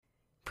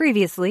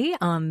Previously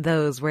on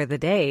Those Were the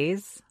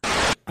Days.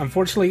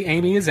 Unfortunately,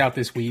 Amy is out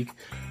this week,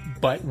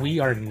 but we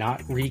are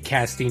not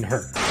recasting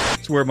her.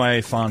 It's where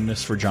my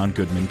fondness for John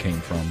Goodman came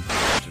from.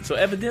 So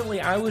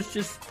evidently I was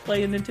just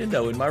playing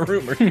Nintendo in my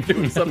room or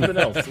doing something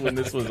else when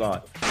this was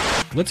on.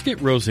 Let's get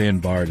Roseanne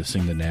Barr to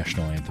sing the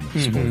national anthem at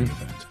a sporting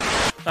event.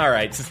 All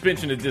right,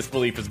 suspension of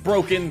disbelief is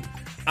broken.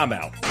 I'm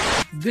out.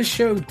 This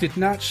show did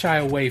not shy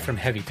away from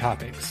heavy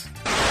topics.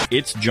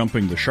 Its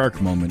jumping the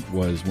shark moment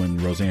was when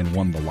Roseanne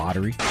won the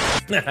lottery.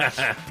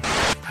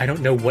 I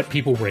don't know what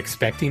people were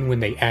expecting when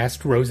they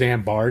asked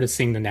Roseanne Barr to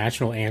sing the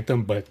national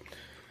anthem, but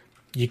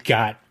you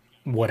got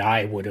what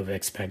I would have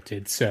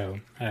expected,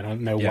 so I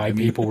don't know why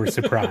people were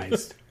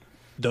surprised.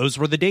 Those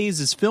Were the Days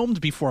is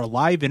filmed before a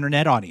live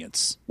internet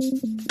audience.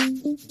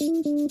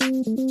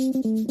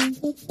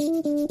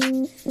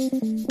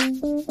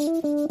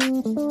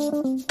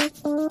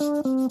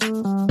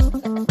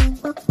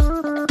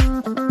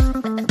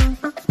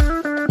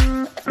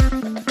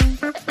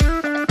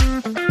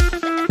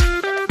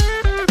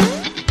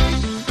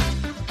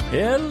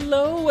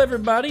 Hello,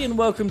 everybody, and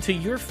welcome to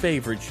your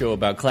favorite show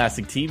about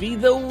classic TV,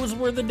 Those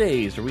Were the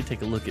Days, where we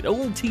take a look at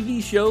old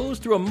TV shows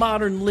through a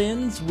modern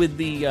lens with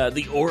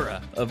the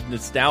aura of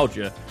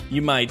nostalgia,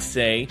 you might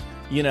say,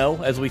 you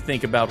know, as we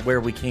think about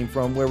where we came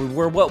from, where we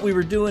were, what we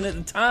were doing at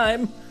the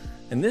time.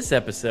 And this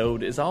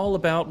episode is all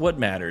about what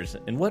matters.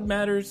 And what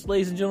matters,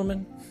 ladies and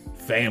gentlemen?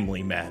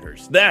 Family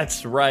matters.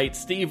 That's right,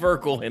 Steve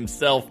Urkel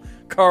himself,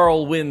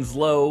 Carl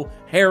Winslow,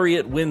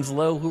 Harriet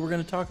Winslow, who we're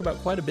going to talk about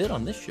quite a bit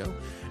on this show.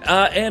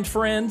 And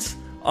friends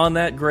on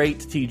that great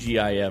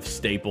TGIF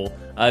staple.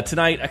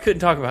 Tonight, I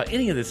couldn't talk about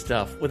any of this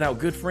stuff without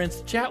good friends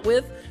to chat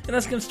with, and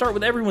that's going to start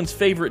with everyone's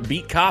favorite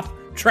beat cop,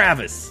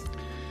 Travis.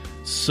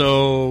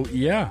 So,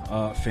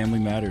 yeah, Family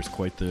Matters,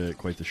 quite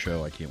the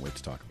show. I can't wait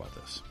to talk about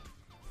this.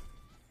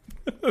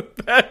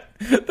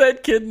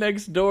 that kid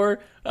next door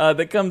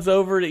that comes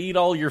over to eat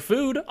all your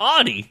food,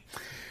 Audie.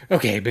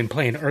 Okay, I've been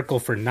playing Urkel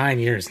for 9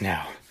 years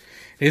now.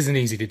 It isn't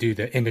easy to do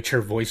the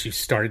immature voice you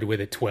started with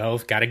at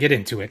 12. Gotta get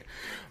into it.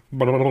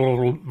 Did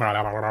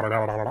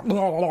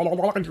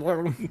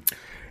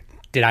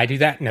I do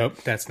that? Nope,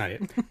 that's not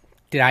it.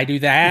 Did I do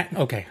that?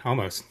 Okay,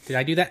 almost. Did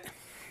I do that?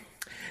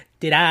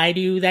 Did I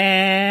do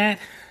that?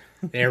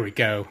 There we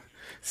go.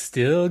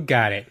 Still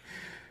got it.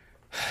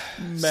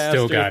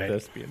 Still got it.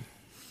 Thespian.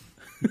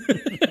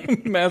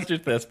 Master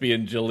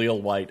thespian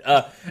Jaleel White.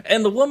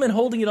 And the woman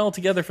holding it all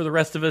together for the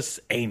rest of us,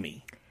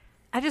 Amy.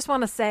 I just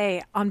want to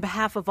say, on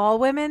behalf of all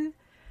women...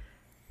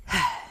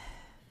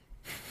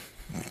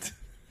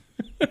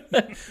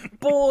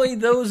 Boy,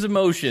 those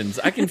emotions.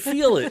 I can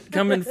feel it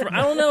coming from,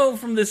 I don't know,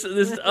 from this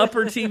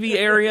upper TV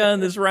area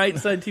and this right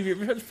side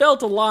TV. It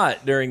felt a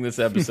lot during this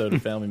episode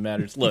of Family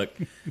Matters. Look,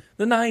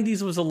 the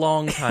 90s was a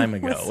long time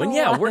ago. And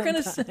yeah, we're going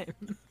to say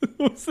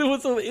it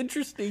was some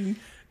interesting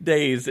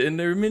days. And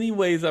there are many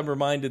ways I'm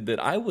reminded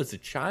that I was a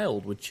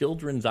child with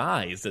children's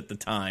eyes at the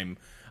time.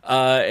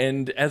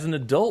 And as an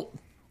adult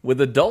with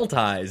adult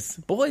eyes,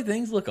 boy,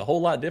 things look a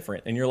whole lot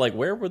different. And you're like,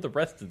 where were the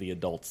rest of the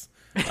adults?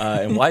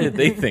 And why did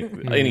they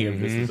think any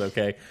of this was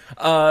okay?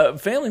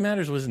 Family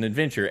Matters was an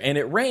adventure, and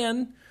it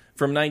ran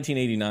from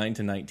 1989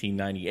 to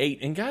 1998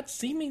 and got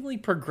seemingly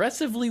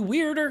progressively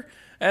weirder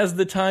as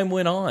the time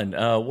went on.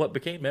 What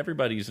became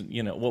everybody's,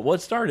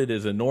 what started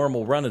as a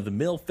normal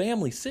run-of-the-mill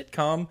family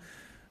sitcom,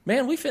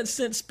 man, we sent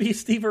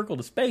Steve Urkel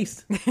to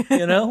space. We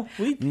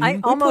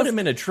put him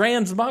in a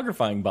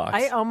transmogrifying box.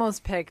 I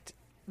almost picked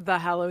the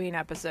Halloween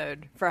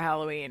episode for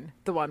Halloween,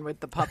 the one with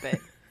the puppet.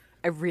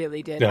 I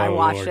really did. I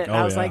watched it and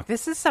I was like,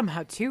 this is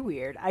somehow too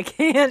weird. I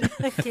can't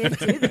do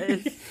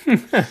this.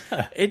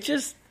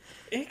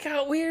 It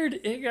got weird.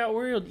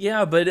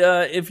 Yeah, but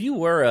if you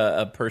were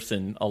a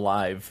person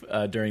alive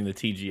during the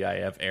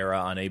TGIF era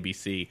on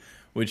ABC,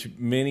 which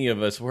many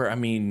of us were, I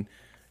mean,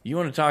 you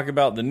want to talk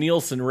about the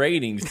Nielsen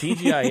ratings,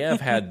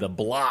 TGIF had the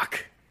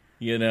block.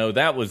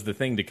 That was the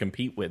thing to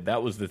compete with.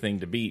 That was the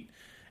thing to beat.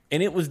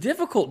 And it was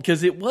difficult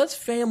because it was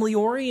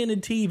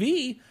family-oriented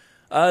TV.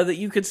 That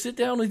you could sit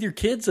down with your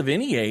kids of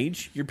any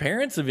age, your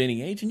parents of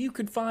any age, and you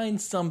could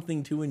find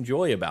something to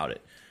enjoy about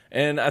it.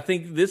 And I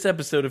think this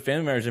episode of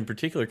Family Matters in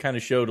particular kind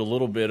of showed a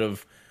little bit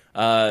of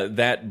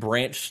that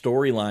branch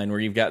storyline where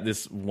you've got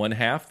this one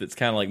half that's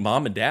kind of like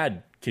mom and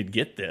dad could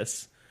get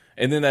this.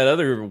 And then that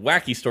other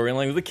wacky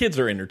storyline where the kids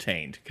are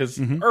entertained because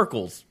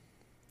Urkel's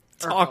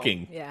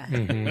talking. Yeah.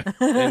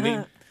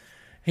 And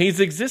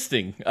he's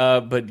existing,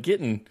 but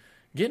getting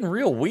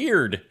real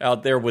weird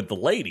out there with the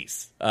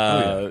ladies,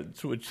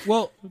 which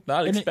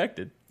not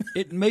expected.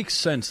 It makes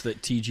sense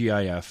that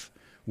TGIF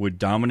would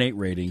dominate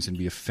ratings and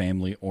be a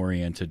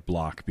family-oriented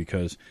block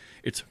because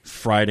it's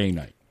Friday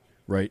night,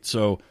 right?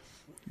 So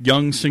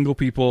young single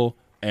people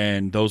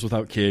and those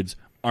without kids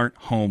aren't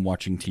home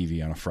watching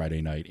TV on a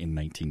Friday night in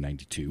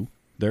 1992.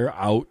 They're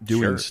out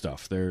doing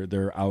stuff.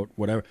 They're out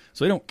whatever.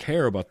 So they don't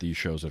care about these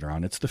shows that are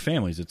on. It's the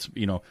families. It's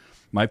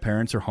my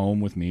parents are home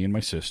with me and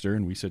my sister,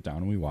 and we sit down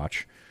and we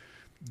watch.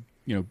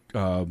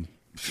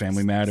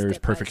 Family Matters,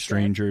 Perfect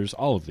Strangers,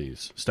 all of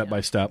these, step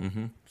by step.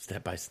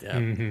 Step by step.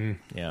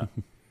 Yeah.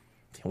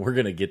 We're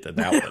gonna get to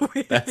that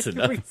one. That's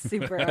another.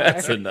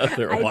 That's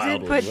another wild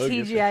one. I did put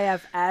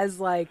TGIF as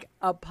like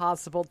a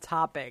possible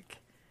topic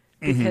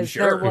because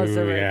there was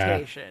a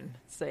rotation.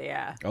 So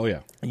yeah. Oh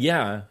yeah.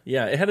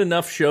 Yeah. It had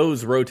enough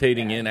shows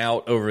rotating in and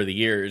out over the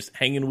years.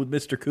 Hanging with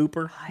Mr.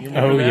 Cooper.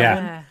 Oh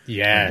yeah.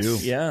 Yes.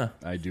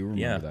 I do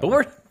remember that. But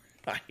we're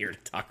not here to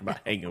talk about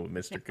Hanging with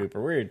Mr.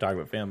 Cooper. We're here to talk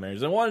about Family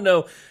Matters. I want to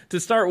know, to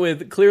start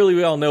with, clearly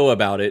we all know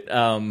about it,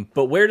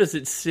 but where does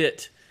it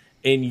sit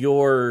in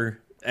your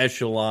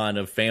echelon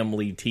of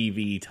family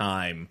TV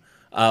time?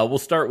 We'll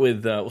start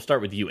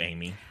with you,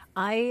 Amy.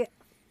 I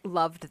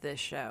loved this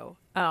show.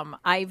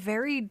 I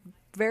very,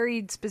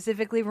 very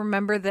specifically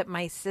remember that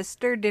my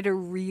sister did a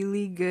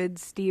really good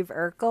Steve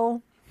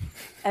Urkel,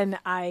 and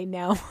I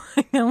now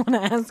want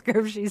to ask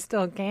her if she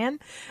still can.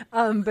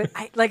 But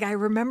I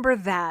remember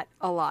that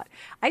a lot.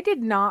 I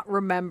did not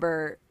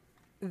remember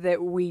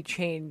that we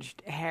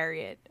changed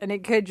Harriet, and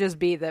it could just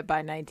be that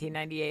by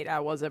 1998 I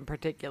wasn't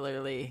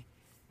particularly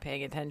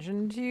paying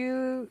attention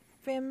to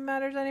Family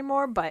Matters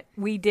anymore, but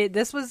we did.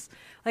 This was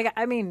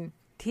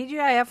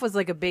TGIF was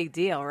like a big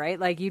deal, right?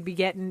 Like you'd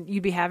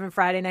be having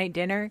Friday night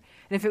dinner, and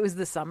if it was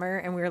the summer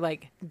and we were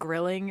like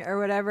grilling or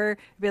whatever,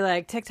 it'd be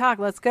like, TikTok,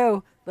 let's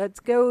go,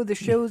 the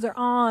shows are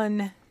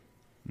on.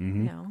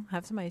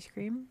 Have some ice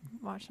cream,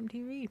 watch some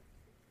TV.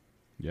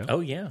 Yeah. Oh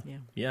yeah,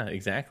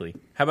 exactly.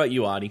 How about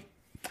you, Audie?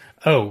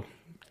 Oh,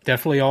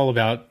 definitely all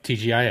about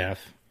TGIF.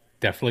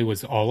 Definitely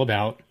was all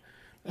about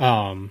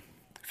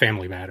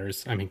Family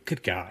Matters. I mean,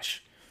 good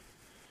gosh.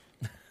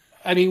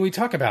 I mean, we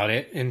talk about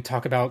it and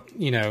talk about,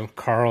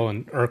 Carl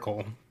and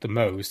Urkel the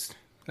most.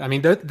 I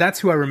mean, that's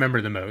who I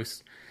remember the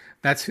most.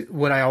 That's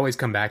what I always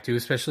come back to,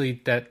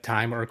 especially that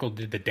time Urkel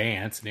did the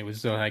dance, and it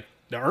was like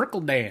the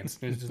Urkel dance.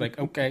 It was just like,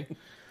 okay.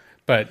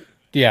 But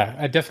yeah,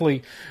 I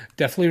definitely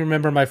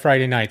remember my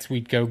Friday nights.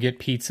 We'd go get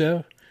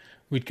pizza.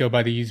 We'd go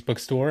by the used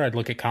bookstore. I'd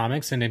look at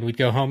comics, and then we'd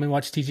go home and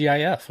watch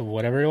TGIF or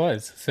whatever it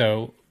was.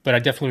 So, but I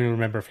definitely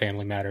remember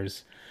Family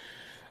Matters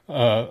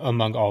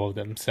among all of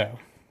them. So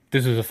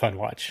this was a fun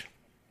watch.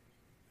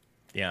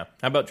 Yeah.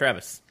 How about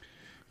Travis?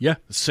 Yeah,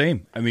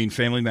 same. I mean,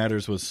 Family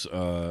Matters was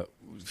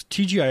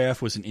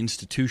TGIF was an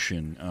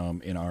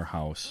institution in our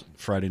house.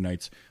 Friday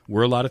nights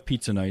were a lot of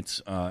pizza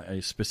nights,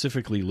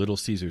 specifically Little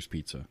Caesars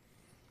pizza.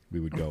 We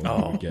would go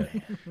and get,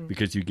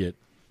 because you get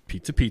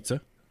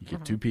pizza. You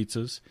get two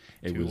pizzas.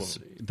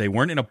 They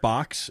weren't in a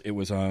box. It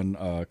was on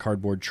a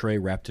cardboard tray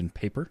wrapped in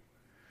paper.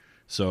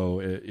 So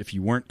if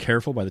you weren't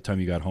careful, by the time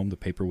you got home, the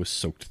paper was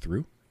soaked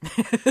through.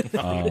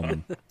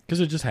 Because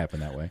it just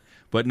happened that way.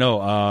 But no,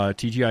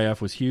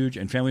 TGIF was huge,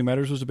 and Family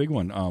Matters was a big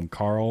one.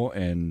 Carl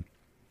and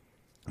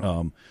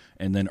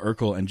then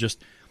Urkel, and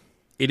just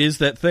it is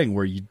that thing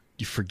where you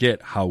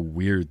forget how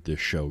weird this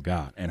show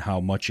got and how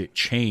much it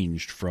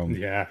changed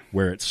from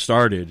where it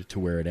started to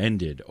where it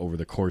ended over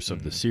the course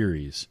of the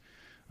series.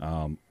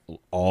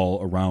 All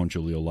around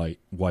Julia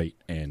White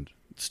and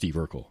Steve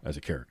Urkel as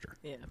a character.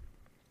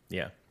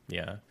 Yeah.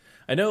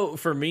 I know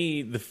for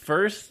me, the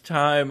first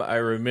time I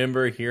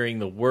remember hearing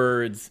the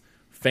words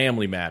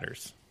Family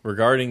Matters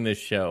regarding this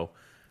show,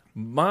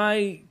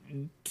 my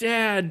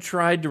dad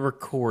tried to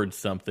record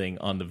something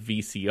on the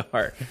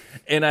VCR.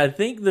 And I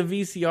think the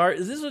VCR,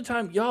 is this a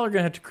time, y'all are going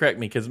to have to correct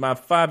me because my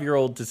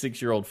 5-year-old to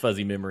 6-year-old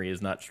fuzzy memory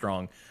is not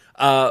strong.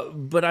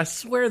 But I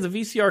swear the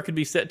VCR could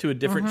be set to a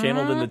different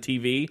channel than the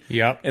TV.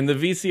 Yep. And the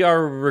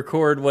VCR would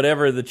record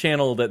whatever the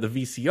channel that the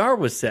VCR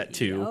was set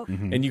to,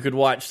 and you could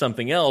watch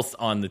something else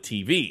on the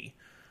TV.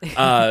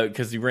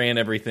 Because he ran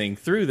everything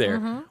through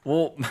there.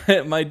 Well,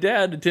 my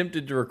dad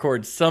attempted to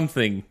record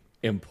something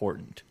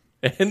important.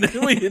 And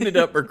then we ended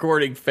up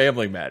recording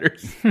Family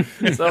Matters.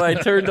 So I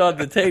turned on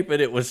the tape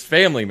and it was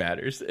Family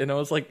Matters. And I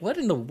was like, what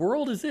in the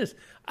world is this?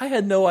 I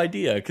had no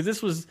idea.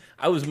 Because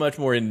I was much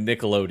more in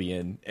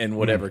Nickelodeon and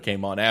whatever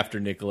came on after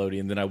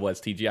Nickelodeon than I was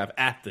TGIF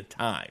at the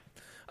time.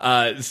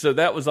 So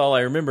that was all I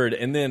remembered.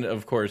 And then,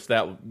 of course,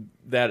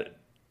 that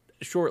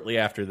shortly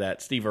after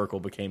that, Steve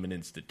Urkel became an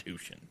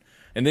institution.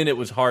 And then it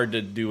was hard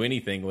to do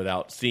anything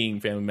without seeing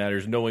Family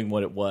Matters, knowing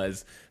what it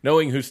was,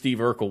 knowing who Steve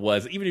Urkel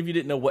was. Even if you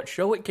didn't know what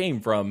show it came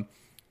from,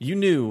 you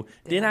knew,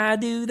 did I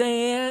do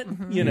that?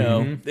 You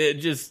know, it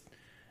just...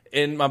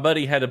 And my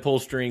buddy had a pull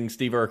string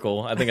Steve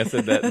Urkel. I think I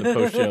said that in the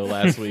post show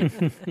last week.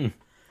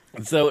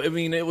 So, I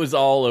mean, it was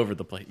all over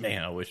the place.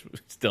 Man, I wish we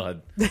still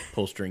had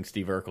pull string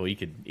Steve Urkel. You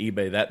could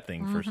eBay that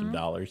thing for some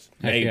dollars.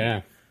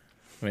 Maybe.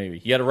 Maybe.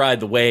 You got to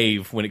ride the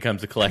wave when it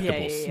comes to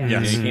collectibles.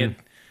 Yes. You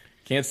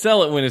can't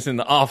sell it when it's in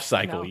the off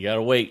cycle. No. You got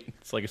to wait.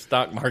 It's like a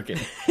stock market.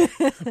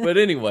 But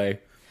anyway,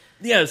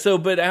 yeah. So,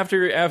 but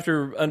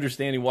after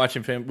understanding,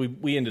 watching Family,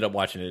 we ended up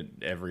watching it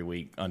every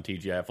week on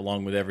TGIF,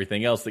 along with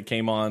everything else that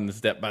came on. The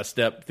Step by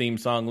Step theme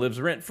song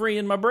lives rent free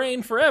in my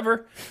brain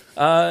forever.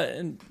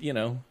 And you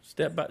know,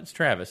 it's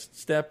Travis.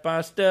 Step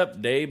by step,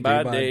 day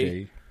by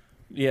day.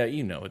 Yeah,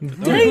 you know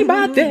it. Day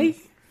by day.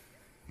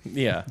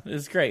 Yeah,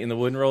 it's great. And the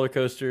wooden roller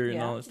coaster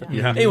and all that stuff.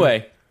 Yeah.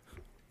 Anyway.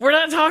 We're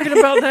not talking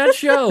about that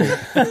show.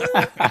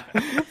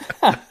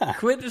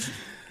 Quit.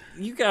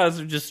 You guys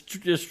have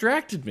just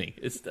distracted me.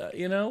 It's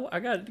I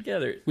got it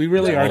together. We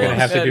really are going to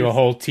have to do a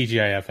whole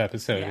TGIF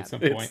episode at some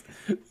point.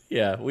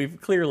 Yeah,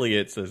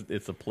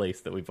 it's a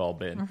place that we've all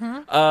been.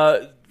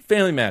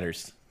 Family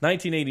Matters,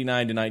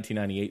 1989 to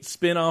 1998,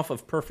 spin-off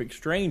of Perfect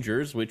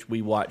Strangers, which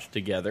we watched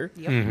together.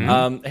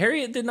 Yep.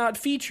 Harriet did not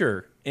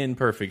feature in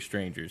Perfect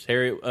Strangers.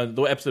 Harriet,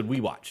 the episode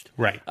we watched,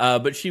 right?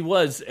 But she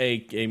was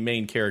a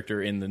main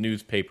character in the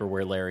newspaper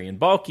where Larry and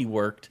Balky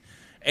worked.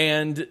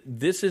 And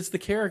this is the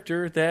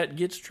character that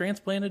gets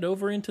transplanted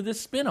over into this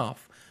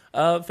spin-off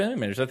of Family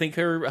Matters. I think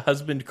her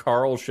husband,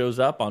 Carl, shows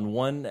up on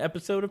one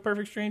episode of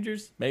Perfect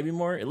Strangers, maybe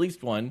more, at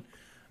least one.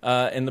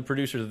 And the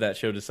producers of that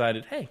show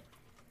decided, hey,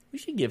 we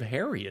should give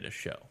Harriet a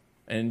show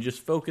and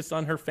just focus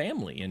on her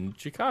family in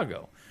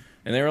Chicago.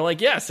 And they were like,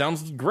 yeah,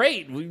 sounds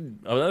great.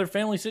 Another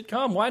family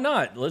sitcom, why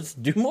not? Let's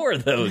do more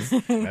of those.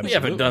 We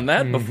haven't done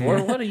that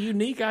before. What a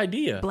unique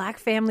idea. Black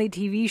family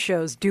TV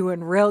shows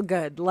doing real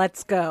good.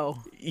 Let's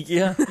go.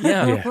 Yeah.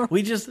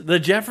 The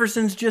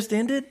Jeffersons just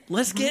ended.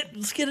 Let's get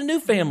a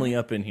new family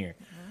up in here.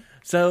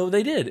 So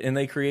they did, and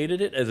they created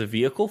it as a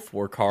vehicle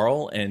for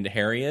Carl and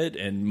Harriet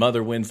and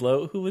Mother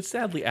Winslow, who was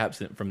sadly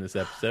absent from this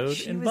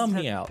episode and bummed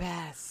me out.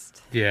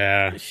 Best.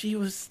 Yeah. She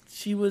was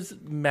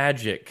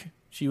magic.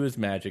 She was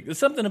magic. There's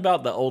something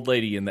about the old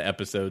lady in the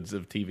episodes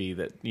of TV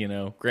that,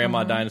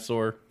 Grandma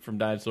Dinosaur from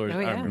Dinosaurs. Oh,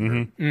 yeah. I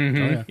remember.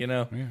 Oh,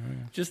 yeah.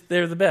 Just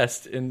they're the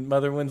best. And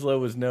Mother Winslow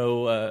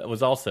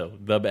was also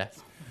the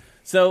best.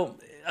 So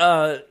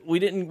we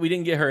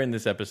didn't get her in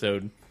this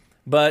episode,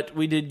 but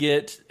we did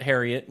get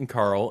Harriet and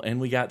Carl, and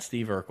we got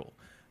Steve Urkel,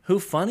 who,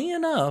 funny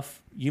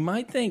enough, you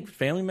might think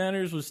Family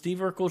Matters was Steve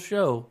Urkel's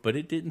show, but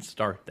it didn't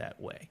start that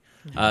way.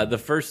 The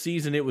first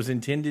season, it was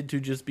intended to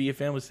just be a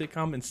family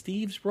sitcom, and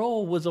Steve's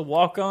role was a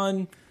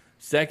walk-on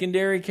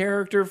secondary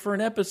character for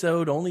an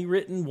episode, only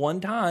written one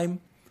time,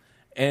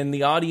 and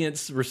the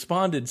audience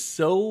responded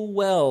so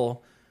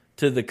well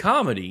to the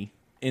comedy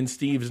in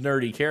Steve's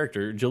nerdy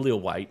character,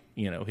 Jaleel White,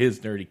 his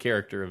nerdy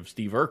character of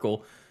Steve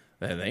Urkel,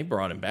 that they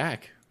brought him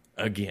back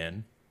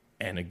again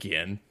and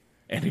again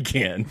and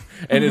again.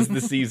 And as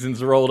the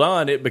seasons rolled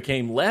on, it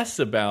became less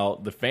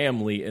about the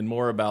family and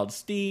more about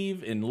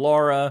Steve and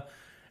Laura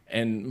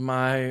and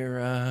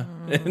Myra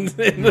and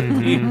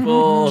the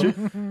people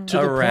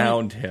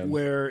around him.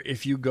 Where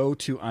if you go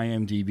to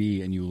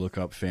IMDb and you look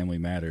up Family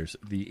Matters,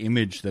 the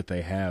image that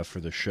they have for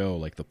the show,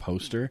 like the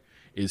poster,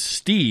 is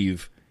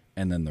Steve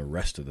and then the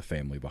rest of the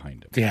family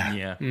behind him. Yeah.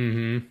 Yeah.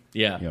 Mm-hmm.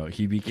 Yeah.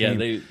 He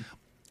became...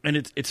 And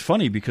it's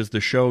funny because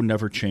the show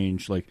never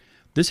changed. Like,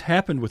 this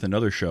happened with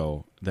another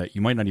show that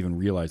you might not even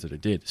realize that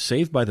it did.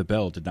 Saved by the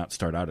Bell did not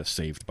start out as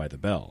Saved by the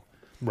Bell.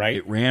 Right.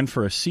 It ran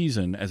for a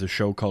season as a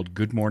show called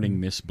Good Morning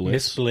Miss Bliss.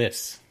 Miss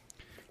Bliss.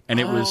 And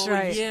it was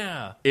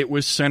yeah. It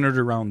was centered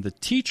around the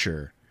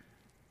teacher,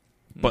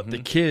 but the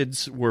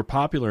kids were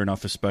popular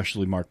enough,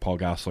 especially Mark Paul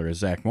Gosselaar as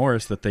Zach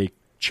Morris, that they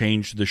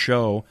changed the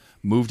show,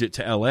 moved it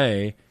to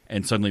L.A.,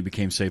 and suddenly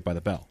became Saved by the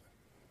Bell.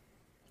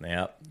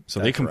 Yep. So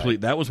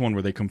that was one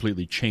where they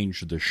completely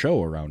changed the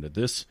show around it.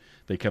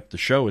 They kept the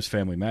show as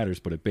Family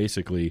Matters, but it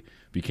basically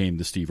became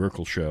the Steve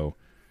Urkel show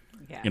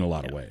in a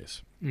lot of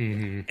ways.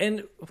 Mm-hmm.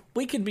 And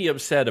we could be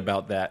upset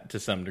about that to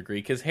some degree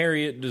because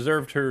Harriet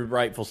deserved her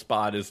rightful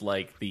spot as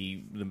like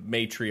the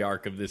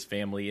matriarch of this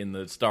family in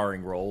the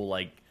starring role,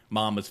 like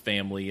Mama's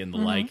Family and the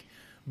like.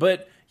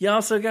 But you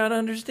also got to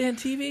understand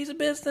TV's a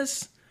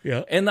business.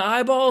 Yeah. And the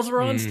eyeballs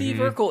were on Steve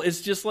Urkel.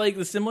 It's just like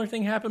the similar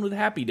thing happened with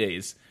Happy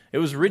Days. It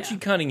was Richie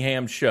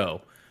Cunningham's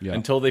show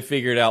until they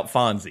figured out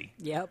Fonzie.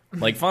 Yep.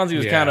 Like Fonzie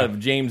was kind of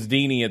James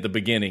Deaney at the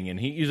beginning, and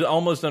he was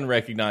almost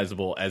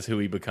unrecognizable as who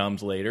he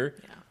becomes later.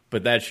 Yeah.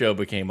 But that show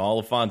became all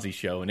of Fonzie's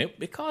show, and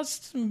it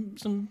caused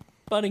some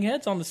butting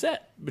heads on the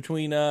set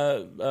between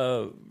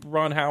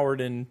Ron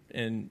Howard and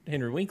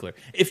Henry Winkler,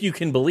 if you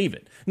can believe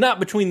it. Not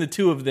between the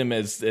two of them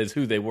as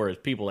who they were as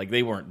people. Like,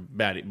 they weren't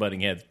bad at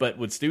butting heads, but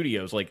with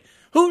studios, like,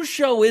 whose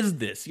show is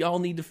this? Y'all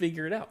need to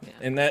figure it out. Yeah.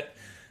 And that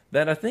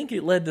I think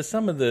it led to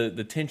some of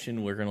the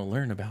tension we're going to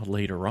learn about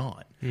later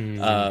on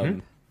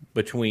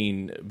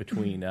between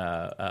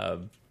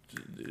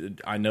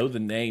I know the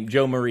name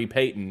Joe Marie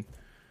Payton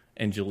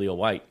and Jaleel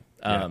White.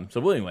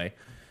 So anyway,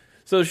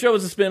 so the show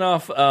was a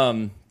spinoff.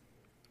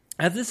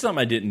 This is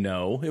something I didn't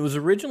know. It was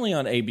originally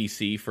on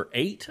ABC for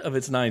 8 of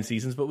its 9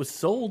 seasons, but was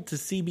sold to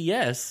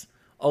CBS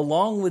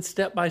along with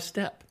Step by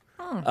Step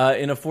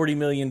in a $40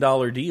 million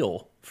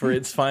deal for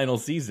its final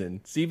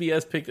season.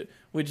 CBS picked it,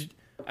 which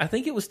I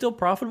think it was still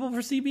profitable for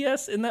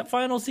CBS in that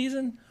final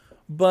season,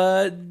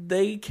 but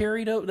they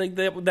carried out like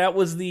that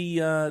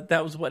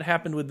was what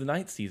happened with the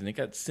 9th season. It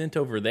got sent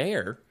over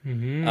there,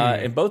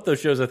 and both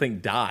those shows I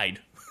think died.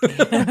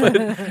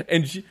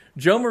 And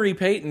Joe Marie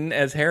Payton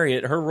as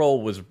Harriet, her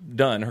role was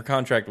done. Her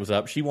contract was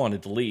up. She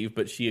wanted to leave,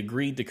 but she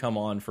agreed to come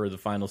on for the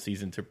final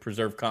season to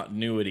preserve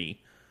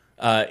continuity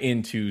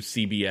into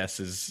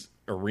CBS's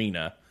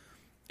arena.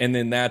 And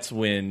then that's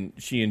when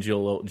she and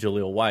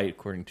Jaleel White,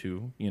 according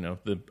to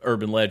the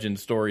urban legend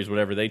stories,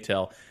 whatever they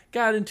tell,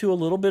 got into a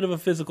little bit of a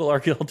physical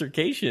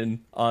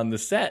altercation on the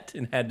set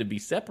and had to be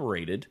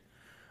separated.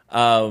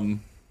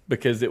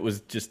 because it was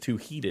just too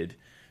heated.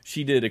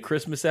 She did a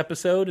Christmas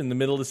episode in the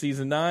middle of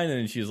season 9,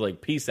 and she was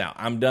like, peace out.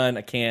 I'm done.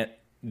 I can't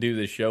do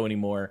this show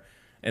anymore.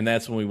 And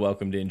that's when we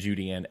welcomed in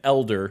Judy Ann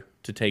Elder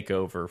to take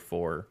over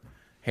for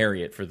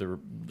Harriet for the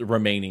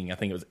remaining, I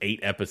think it was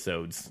 8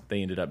 episodes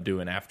they ended up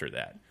doing after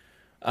that.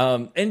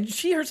 And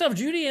she herself,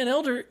 Judy Ann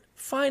Elder,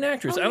 fine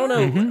actress. I don't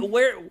know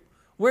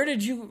where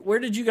did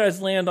you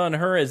guys land on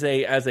her as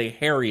a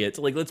Harriet?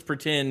 Like, let's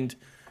pretend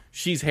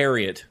she's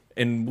Harriet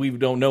and we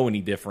don't know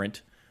any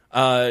different.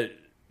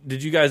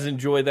 Did you guys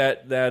enjoy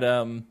that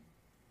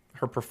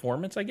her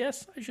performance, I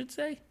guess I should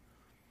say?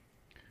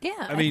 Yeah,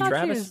 I mean, thought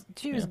Travis,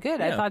 she was good.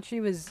 yeah. I thought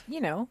she was,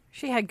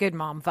 she had good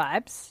mom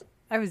vibes.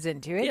 I was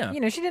into it. Yeah.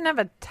 She didn't have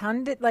a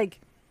ton to,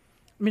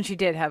 she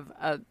did have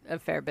a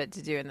fair bit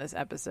to do in this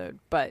episode,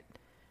 but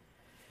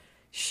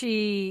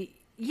she,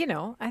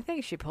 I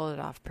think she pulled it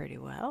off pretty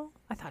well.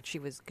 I thought she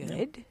was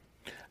good.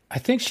 I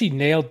think she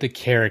nailed the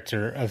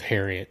character of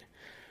Harriet,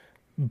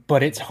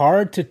 but it's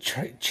hard to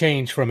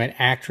change from an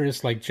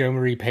actress like Jo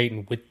Marie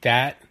Payton with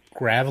that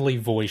gravelly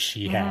voice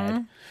she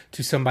had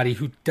to somebody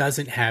who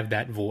doesn't have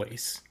that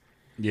voice.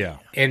 Yeah.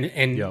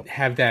 And Yep.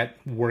 have that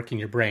work in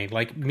your brain.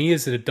 Like me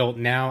as an adult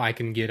now, I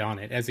can get on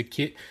it. As a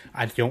kid,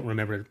 I don't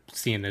remember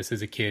seeing this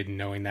as a kid and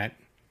knowing that.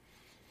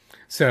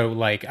 So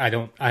I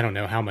don't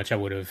know how much that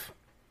would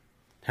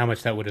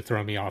have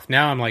thrown me off.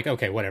 Now I'm like,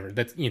 okay, whatever.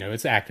 That's,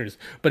 it's actors,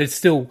 but it's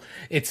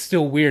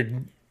still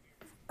weird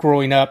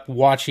growing up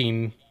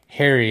watching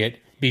Harriet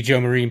be Jo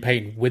Marie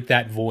Payton with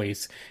that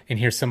voice and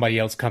hear somebody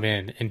else come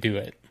in and do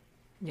it.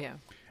 Yeah.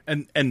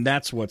 And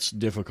that's what's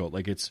difficult.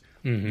 Like, it's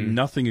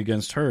nothing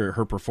against her.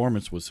 Her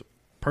performance was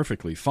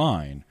perfectly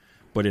fine,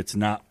 but it's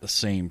not the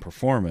same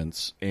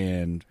performance.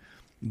 And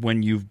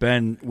when you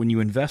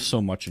invest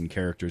so much in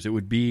characters, it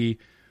would be,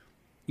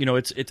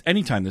 it's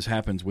anytime this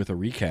happens with a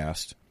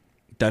recast,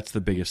 that's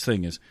the biggest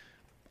thing is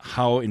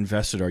how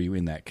invested are you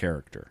in that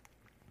character,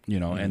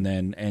 and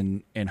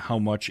then and how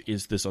much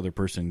is this other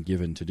person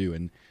given to do?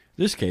 In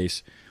this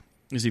case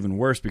is even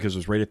worse because it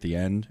was right at the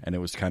end, and it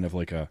was kind of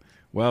like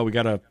we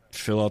got to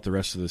fill out the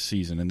rest of the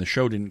season, and the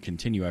show didn't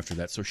continue after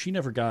that, so she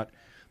never got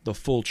the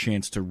full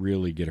chance to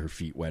really get her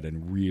feet wet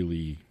and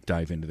really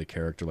dive into the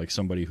character like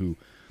somebody who,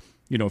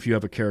 if you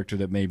have a character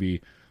that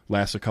maybe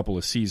lasts a couple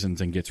of seasons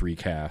and gets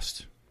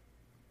recast,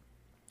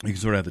 you can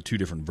sort of have the two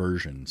different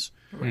versions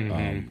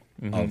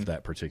of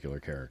that particular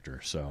character.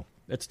 So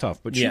it's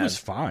tough, but she was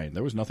fine.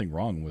 There was nothing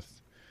wrong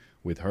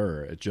with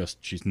her. It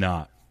just, she's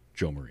not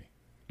Jo Marie.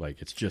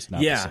 Like, it's just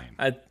not the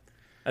same.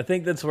 I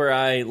think that's where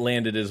I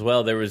landed as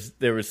well. There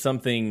was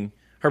something.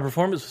 Her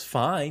performance was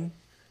fine.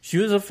 She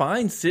was a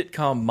fine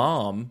sitcom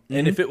mom,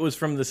 and if it was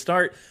from the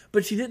start,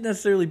 but she didn't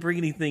necessarily bring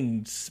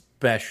anything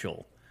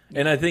special.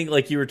 And I think,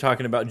 like you were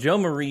talking about, Jo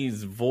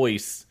Marie's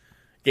voice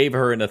gave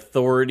her an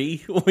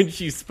authority when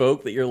she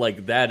spoke that you're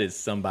like, that is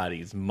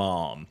somebody's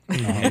mom,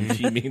 and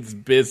she means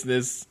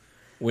business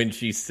when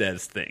she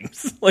says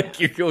things. Like,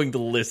 you're going to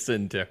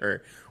listen to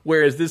her.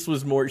 Whereas this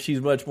was more,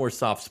 she's much more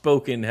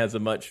soft-spoken, has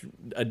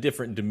a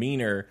different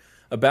demeanor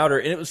about her.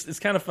 And it's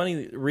kind of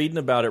funny reading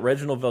about it.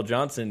 Reginald Vell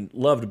Johnson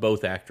loved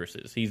both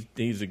actresses.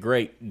 He's a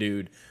great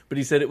dude. But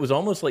he said it was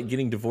almost like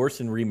getting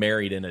divorced and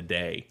remarried in a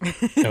day.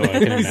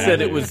 He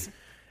said it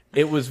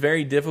was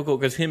very difficult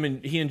because he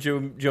and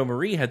Jo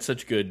Marie had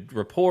such good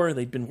rapport.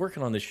 They'd been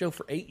working on the show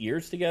for 8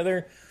 years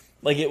together.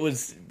 Like,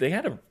 they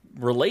had a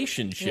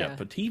relationship,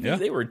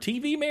 they were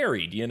TV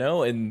married,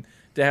 and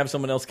to have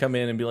someone else come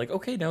in and be like,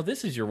 okay, now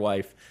this is your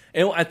wife.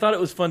 And I thought it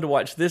was fun to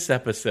watch this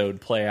episode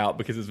play out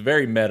because it's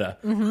very meta.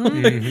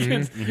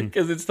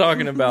 Because it's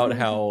talking about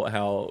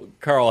how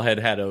Carl had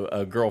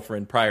a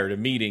girlfriend prior to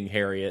meeting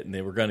Harriet, and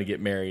they were going to get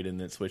married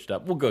and then switched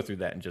up. We'll go through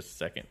that in just a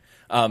second.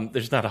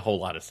 There's not a whole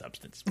lot of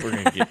substance. We're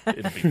going to get,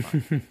 it'll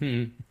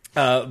be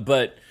fun.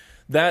 But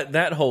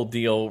that whole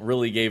deal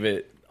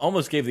really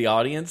almost gave the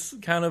audience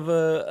kind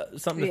of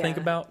something to think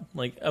about.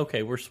 Like,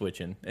 okay, we're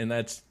switching, and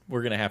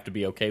we're going to have to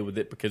be okay with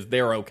it because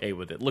they're okay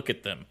with it. Look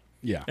at them.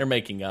 Yeah. They're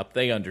making up.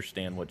 They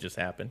understand what just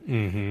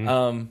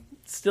happened.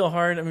 Still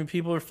hard. I mean,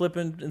 people are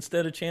flipping,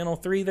 instead of Channel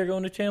 3, they're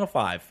going to Channel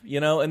 5,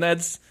 and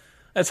that's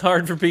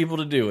hard for people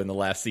to do in the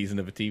last season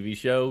of a TV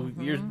show.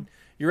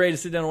 You're ready to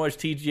sit down and watch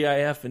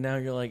TGIF, and now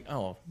you're like,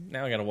 oh,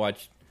 now I got to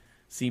watch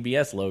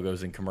CBS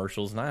logos and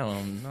commercials, and I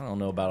don't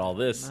know about all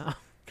this. No.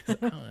 'Cause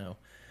I don't know.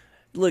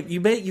 Look,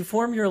 you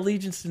form your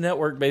allegiance to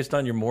network based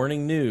on your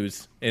morning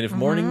news. And if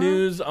morning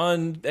news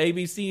on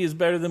ABC is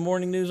better than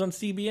morning news on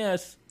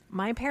CBS...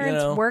 My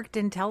parents worked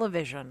in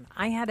television.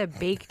 I had a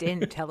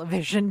baked-in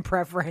television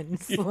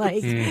preference.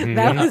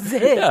 That was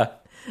it. Yeah.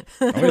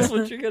 That's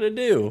what you're going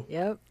to do.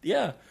 Yep.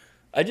 Yeah.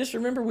 I just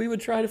remember we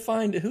would try to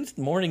find whose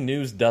morning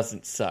news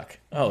doesn't suck.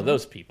 Oh,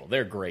 those people.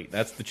 They're great.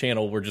 That's the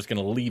channel we're just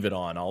going to leave it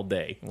on all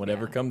day.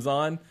 Whatever comes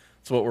on,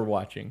 that's what we're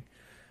watching.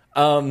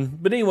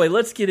 But anyway,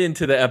 let's get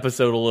into the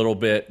episode a little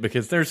bit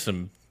because there's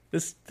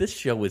this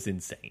show is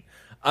insane.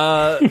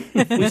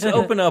 We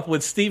open up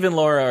with Steve and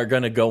Laura are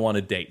going to go on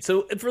a date.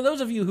 So for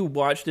those of you who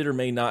watched it or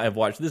may not have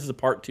watched, this is a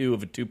part 2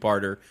 of a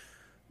 2-parter.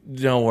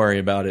 Don't worry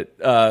about it.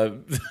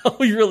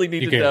 We really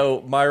need to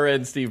know Myra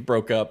and Steve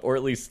broke up, or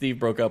at least Steve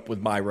broke up with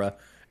Myra,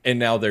 and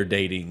now they're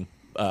dating.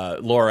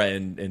 Laura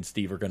and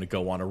Steve are going to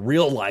go on a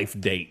real-life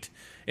date.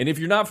 And if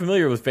you're not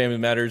familiar with Family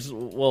Matters,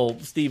 well,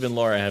 Steve and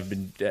Laura have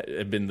been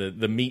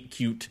the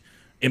meet-cute,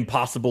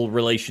 impossible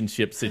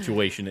relationship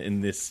situation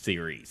in this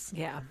series.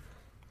 Yeah.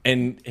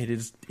 And it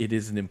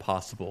is an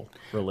impossible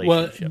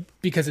relationship. Well,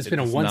 because it's been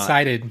a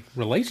one-sided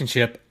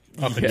relationship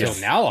up until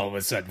now all of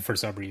a sudden for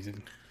some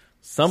reason.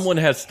 Someone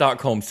has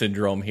Stockholm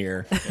Syndrome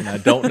here, and I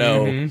don't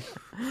know.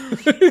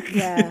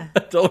 Yeah. I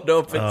don't know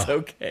if it's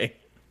okay.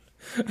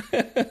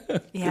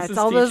 Yeah, it's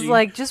all those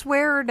like, just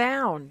wear her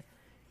down.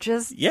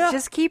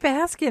 Just keep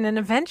asking, and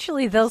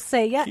eventually they'll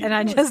say yeah. And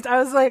I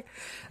was like,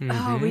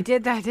 oh, we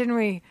did that, didn't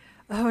we?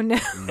 Oh no,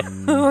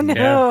 oh no.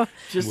 Yeah.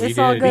 Just this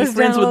all goes be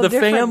friends down with the a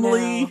little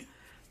family. different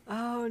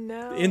now. Oh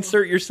no.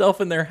 Insert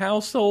yourself in their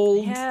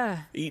household.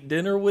 Yeah. Eat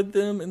dinner with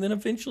them, and then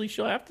eventually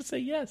she'll have to say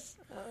yes.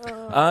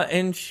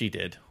 And she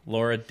did.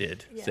 Laura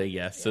did say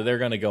yes. So they're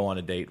going to go on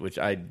a date, which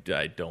I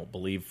don't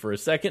believe for a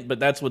second, but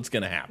that's what's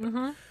going to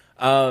happen.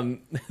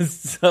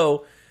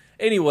 So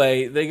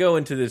anyway, they go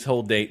into this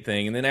whole date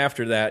thing, and then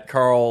after that,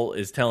 Carl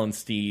is telling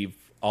Steve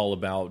all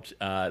about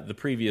the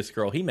previous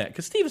girl he met,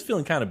 because Steve was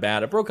feeling kind of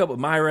bad. I broke up with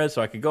Myra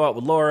so I could go out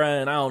with Laura,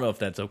 and I don't know if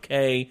that's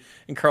okay.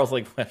 And Carl's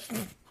like,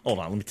 hold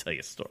on, let me tell you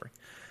a story.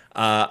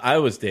 I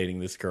was dating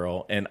this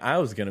girl, and I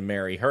was going to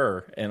marry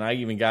her, and I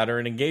even got her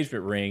an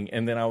engagement ring,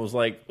 and then I was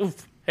like,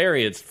 oof,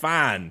 Harriet's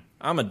fine.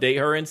 I'm going to date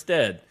her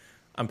instead.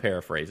 I'm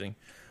paraphrasing.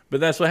 But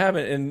that's what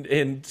happened,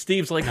 and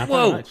Steve's like,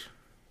 whoa,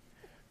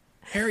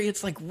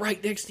 Harriet's like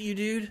right next to you,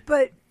 dude.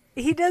 But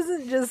he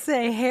doesn't just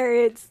say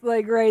Harriet's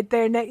like right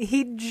there.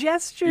 He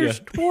gestures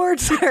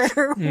towards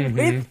her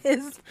with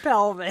his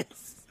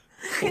pelvis.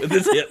 With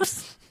his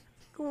hips.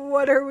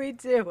 What are we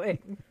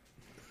doing?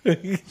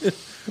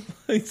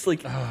 It's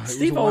like,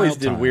 Steve always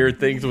did weird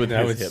things with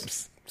his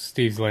hips.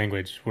 Steve's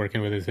language,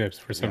 working with his hips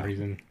for some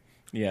reason.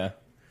 Yeah.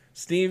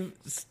 Steve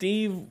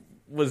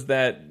was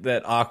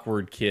that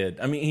awkward kid.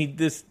 I mean,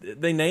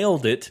 they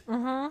nailed it.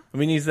 I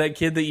mean, he's that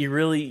kid that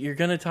you're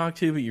going to talk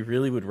to, but you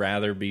really would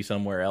rather be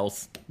somewhere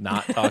else,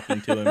 not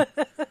talking to him.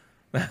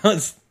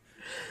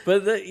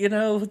 But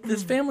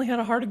this family had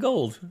a heart of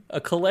gold, a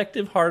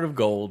collective heart of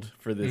gold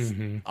for this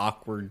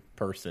awkward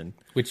person.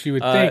 Which you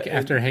would think,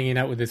 after hanging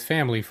out with his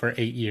family for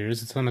 8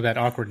 years, some of that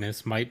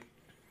awkwardness might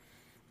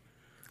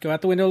go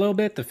out the window a little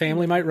bit. The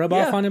family might rub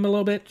off on him a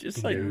little bit.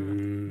 Just like,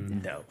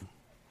 no.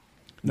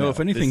 No,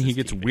 if anything, he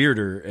gets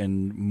weirder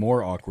and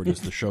more awkward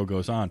as the show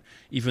goes on,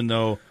 even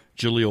though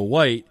Jaleel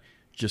White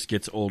just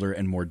gets older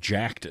and more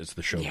jacked as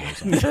the show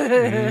goes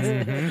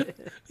on.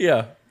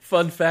 Yeah.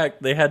 Fun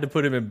fact, they had to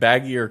put him in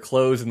baggier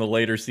clothes in the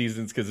later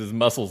seasons because his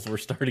muscles were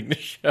starting to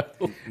show.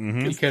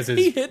 Because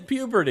he hit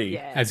puberty.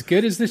 Yeah. As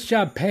good as this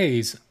job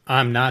pays,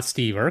 I'm not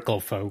Steve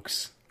Urkel,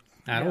 folks.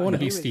 I don't want to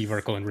be Steve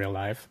Urkel in real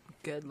life.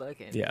 Good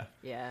looking. Yeah.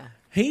 Yeah.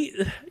 He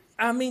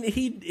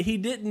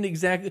didn't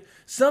exactly.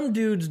 Some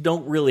dudes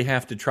don't really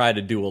have to try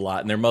to do a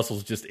lot, and their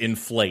muscles just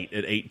inflate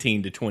at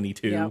 18 to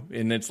 22. Yep.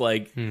 And it's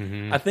like,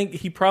 I think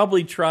he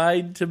probably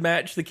tried to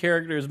match the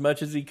character as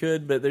much as he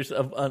could, but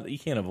you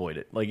can't avoid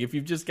it. Like, if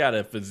you've just got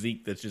a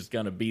physique that's just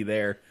going to be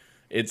there,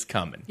 it's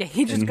coming. Yeah,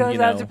 he just goes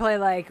out to play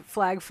like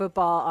flag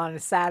football on a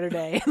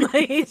Saturday.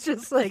 Like, he's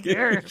just like,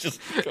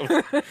 just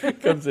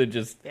comes in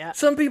just. Yeah.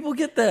 Some people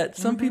get that.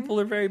 Some people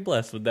are very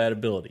blessed with that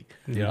ability.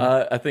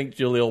 Yeah. I think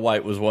Jaleel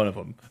White was one of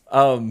them.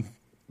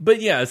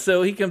 But yeah,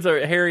 so he comes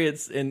over.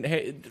 Harriet's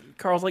and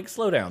Carl's like,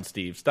 "Slow down,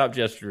 Steve. Stop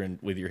gesturing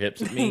with your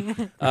hips at me."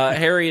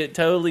 Harriet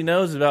totally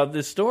knows about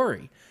this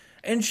story,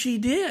 and she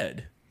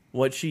did.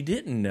 What she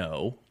didn't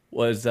know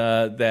was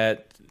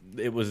that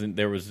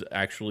there was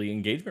actually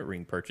engagement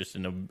ring purchased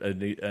and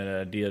an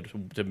idea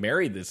to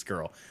marry this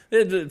girl.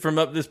 From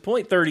up this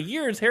point, 30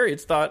 years,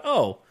 Harriet's thought,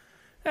 oh,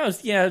 that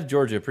was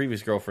Georgia,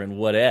 previous girlfriend,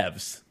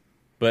 whatevs.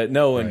 But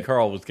no, when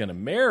Carl was going to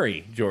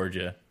marry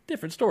Georgia,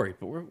 different story.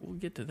 But we'll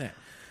get to that.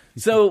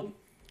 So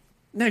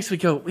next we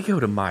go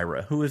to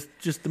Myra, who is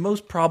just the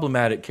most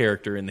problematic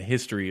character in the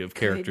history of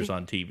characters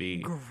on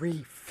TV.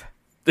 grief.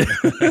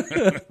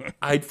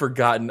 I'd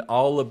forgotten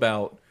all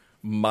about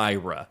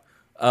Myra.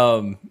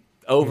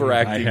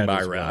 Overacting I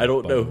Myra. well, I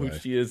don't know who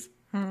she is.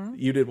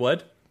 You did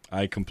what?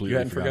 I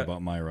completely forgot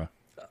about Myra.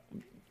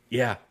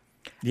 Yeah.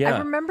 I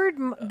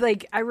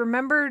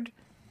remembered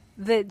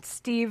that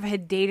Steve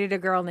had dated a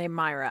girl named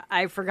Myra.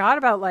 I forgot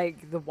about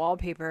like the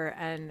wallpaper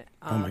and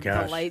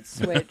the light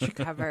switch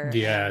cover.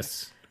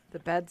 Yes. The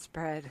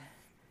bedspread.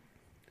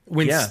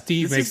 When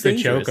Steve makes the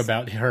joke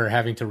about her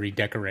having to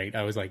redecorate,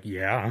 I was like,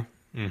 yeah.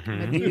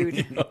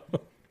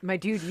 My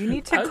dude, you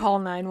need to call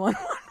 911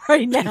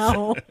 right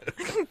now.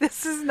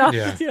 This is not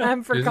the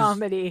time for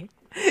comedy.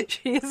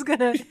 She is going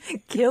to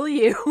kill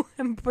you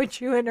and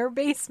put you in her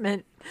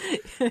basement.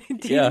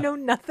 Do you know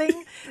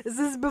nothing? This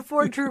is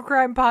before True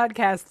Crime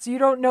Podcasts. You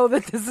don't know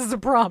that this is a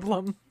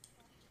problem.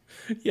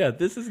 Yeah,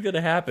 this is going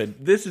to happen.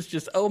 This is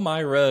just, oh,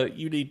 Myra,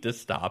 you need to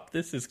stop.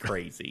 This is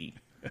crazy.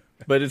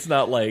 But it's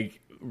not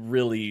like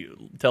really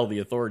tell the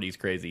authorities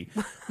crazy.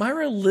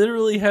 Myra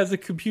literally has a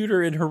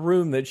computer in her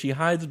room that she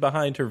hides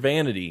behind her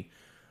vanity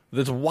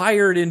that's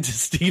wired into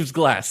Steve's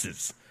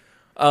glasses.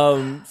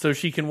 So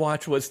she can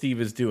watch what Steve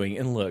is doing.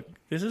 And look,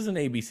 this is an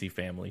ABC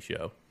Family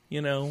show.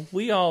 You know,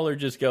 we all are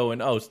just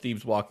going, oh,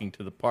 Steve's walking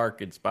to the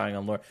park and spying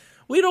on Laura.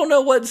 We don't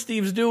know what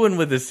Steve's doing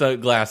with his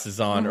glasses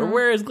on or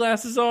where his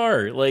glasses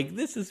are. Like,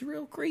 this is a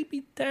real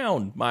creepy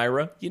town,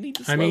 Myra. You need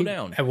to slow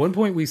down. At one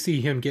point, we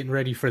see him getting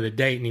ready for the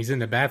date, and he's in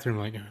the bathroom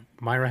like,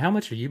 Myra, how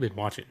much have you been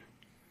watching?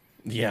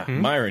 Yeah,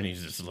 Myra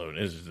needs to slow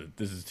down.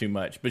 This is too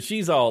much. But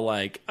she's all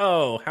like,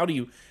 oh, how do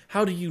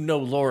you know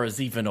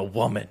Laura's even a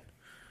woman?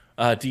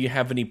 Do you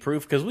have any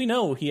proof? Because we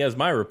know he has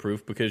Myra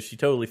proof because she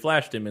totally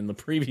flashed him in the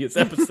previous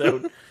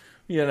episode.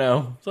 You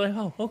know, it's like,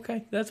 oh,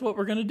 okay, that's what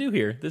we're gonna do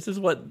here. This is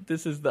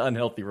the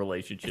unhealthy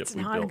relationship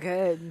we built. It's not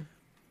good.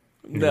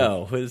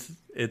 No,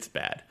 it's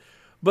bad.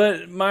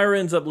 But Myra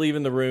ends up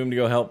leaving the room to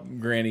go help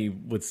Granny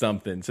with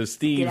something. So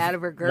Steve, get out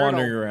of her girdle.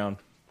 Wandering around,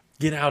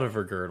 get out of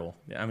her girdle.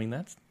 I mean,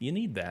 you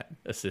need that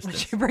assistance.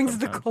 She brings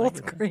the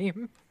cold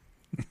cream.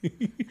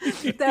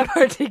 That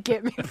part did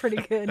get me pretty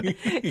good.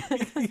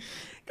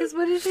 Because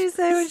what did she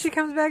say when she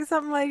comes back?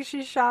 Something like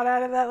she shot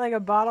out of that like a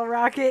bottle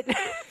rocket.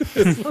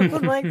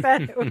 Something like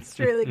that. It was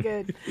really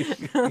good.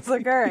 I was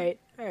like, all right,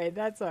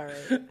 that's all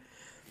right.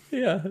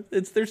 Yeah,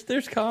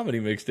 there's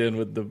comedy mixed in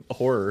with the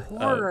horror.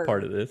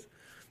 Part of this.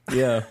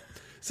 Yeah.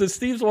 So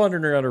Steve's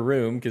wandering around a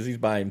room because he's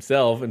by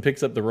himself and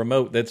picks up the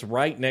remote that's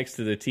right next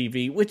to the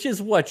TV, which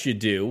is what you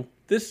do.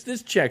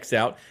 This checks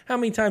out. How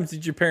many times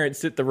did your parents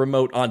sit the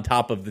remote on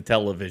top of the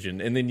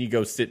television and then you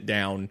go sit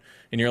down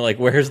and you're like,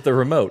 where's the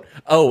remote?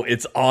 Oh,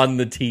 it's on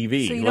the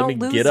TV. So Let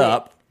me get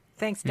up.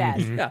 Thanks, Dad.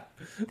 Yeah.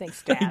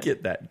 Thanks, Dad. I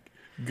get that.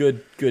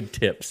 Good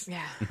tips.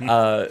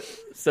 Yeah.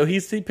 So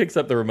he picks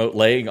up the remote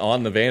laying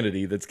on the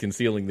vanity that's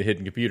concealing the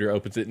hidden computer,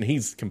 opens it, and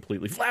he's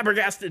completely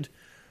flabbergasted.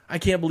 I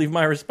can't believe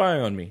Myra's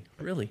spying on me.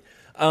 Really?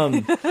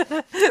 And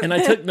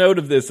I took note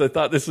of this. I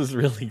thought this was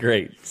really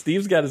great.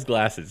 Steve's got his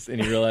glasses,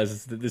 and he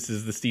realizes that this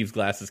is the Steve's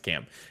glasses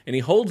cam. And he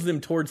holds them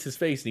towards his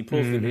face, and he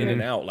pulls them in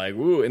and out like,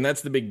 ooh, and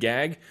that's the big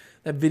gag.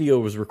 That video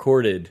was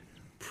recorded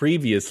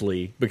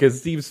previously because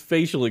Steve's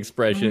facial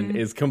expression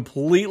is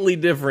completely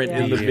different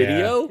in the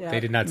video.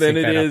 They did not sync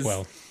that up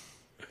well.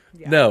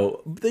 Yeah.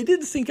 No, they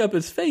didn't sync up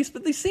his face,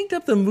 but they synced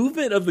up the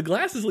movement of the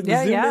glasses, like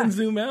the zoom in,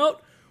 zoom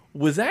out.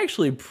 Was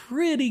actually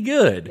pretty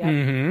good. Yeah.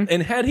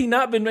 And had he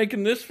not been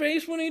making this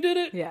face when he did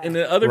it, and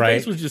the other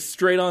face was just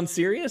straight on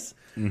serious,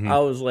 I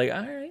was like, all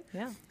right.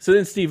 Yeah. So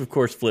then Steve, of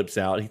course, flips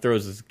out. He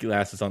throws his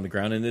glasses on the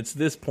ground. And it's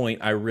this point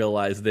I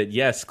realized that,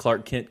 yes,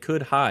 Clark Kent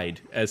could hide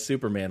as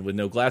Superman with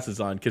no glasses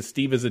on because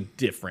Steve is a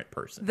different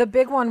person. The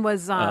big one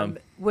was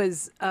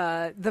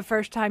the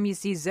first time you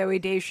see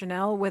Zooey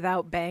Deschanel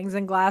without bangs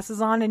and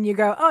glasses on, and you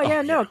go, oh,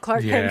 yeah, no,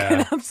 Clark Kent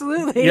can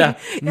absolutely. Yeah.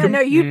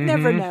 No, you'd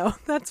never know.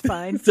 That's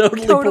fine.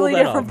 Totally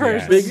different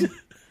person.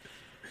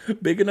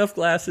 Big enough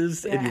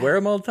glasses, and you wear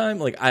them all the time?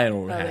 Like, I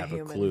don't have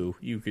a clue.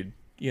 You could...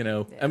 You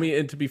know, I mean,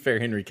 and to be fair,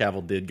 Henry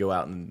Cavill did go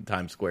out in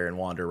Times Square and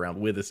wander around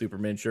with a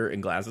Superman shirt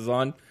and glasses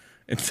on,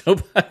 and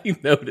somebody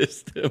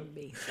noticed him.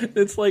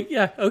 It's like,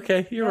 yeah,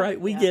 okay, you're right.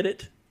 We get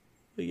it.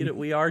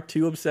 We are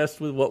too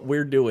obsessed with what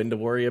we're doing to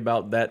worry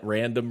about that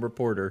random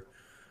reporter.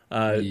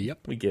 We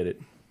get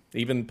it.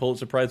 Even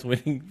Pulitzer Prize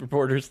winning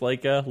reporters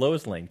like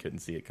Lois Lane couldn't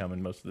see it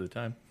coming most of the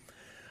time.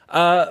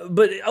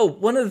 But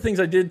one of the things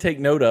I did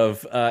take note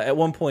of at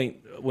one point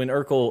when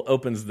Urkel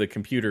opens the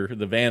computer,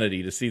 the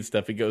vanity, to see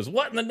stuff, he goes,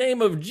 "What in the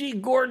name of G.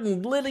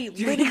 Gordon Liddy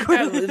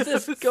is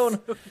this going?"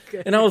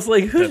 And I was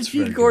like, "Who's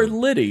G.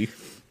 Gordon Liddy?"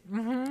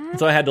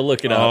 So I had to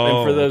look it up.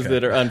 And for those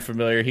that are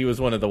unfamiliar, he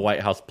was one of the White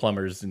House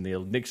plumbers in the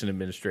Nixon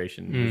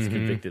administration. He was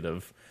convicted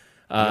of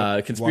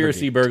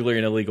conspiracy, burglary,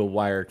 and illegal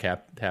wire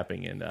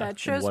tapping in that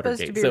show's in Watergate.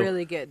 Supposed to be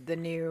really good. The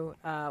new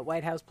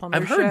White House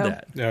plumber show. I've heard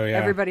that. Oh, yeah.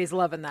 Everybody's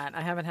loving that.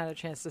 I haven't had a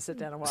chance to sit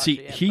down and watch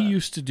it yet. He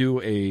used to do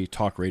a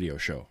talk radio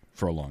show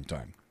for a long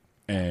time,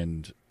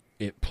 and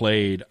it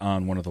played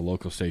on one of the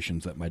local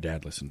stations that my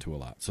dad listened to a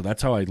lot. So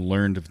that's how I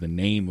learned of the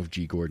name of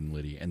G. Gordon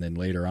Liddy. And then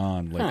later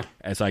on,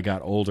 as I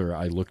got older,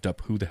 I looked up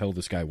who the hell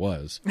this guy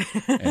was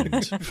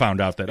and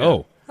found out that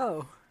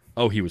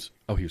he was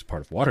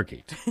part of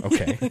Watergate.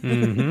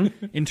 Okay.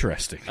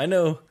 Interesting. I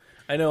know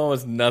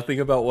almost nothing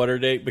about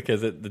Watergate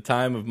because at the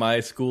time of my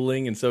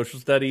schooling in social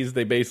studies,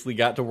 they basically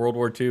got to World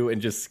War II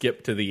and just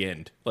skipped to the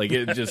end. Like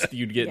it just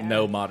you'd get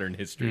no modern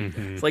history.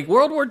 It's like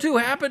World War II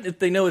happened.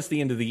 They know it's the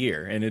end of the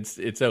year and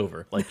it's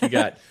over. Like you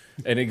got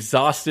an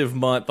exhaustive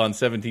month on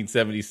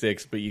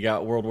 1776, but you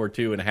got World War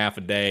II in half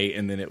a day,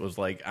 and then it was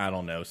like, I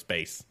don't know,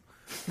 space.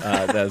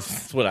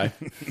 That's what I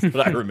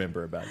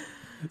remember about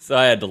it. So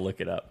I had to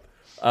look it up.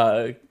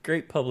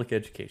 Great public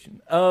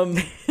education.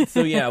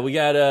 So yeah, we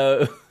got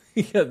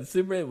the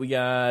Superman. We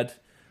got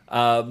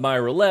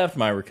Myra left.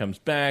 Myra comes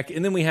back,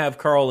 and then we have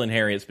Carl and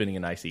Harriet spending a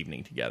nice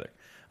evening together.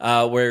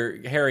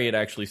 Where Harriet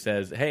actually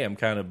says, "Hey, I'm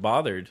kind of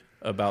bothered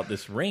about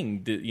this ring.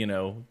 Did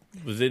you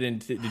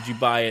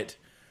buy it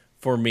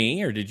for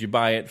me, or did you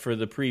buy it for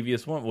the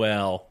previous one?"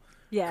 Well,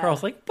 Yeah.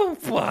 Carl's like,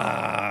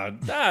 I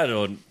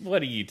don't.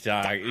 What are you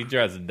talking? He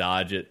tries to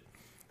dodge it,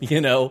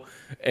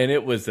 And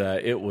it was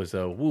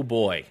a woo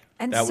boy.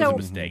 And that so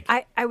was a mistake.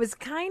 I was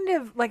kind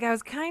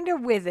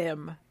of with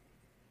him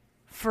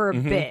for a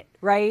bit,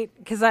 right?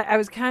 Because I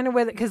was kind of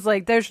with it because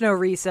there's no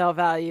resale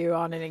value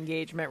on an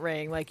engagement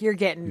ring. Like you're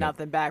getting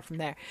nothing back from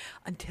there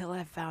until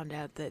I found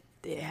out that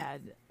it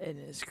had an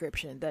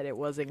inscription that it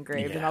was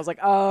engraved, and I was like,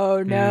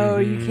 oh no,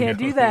 you can't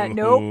do that.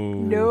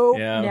 Nope.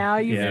 Yeah. Now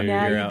you've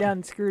out.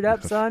 done screwed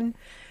up, son.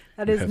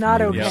 That is have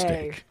not made a okay.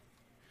 mistake.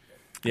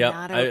 Yeah,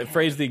 Not I okay.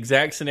 phrased the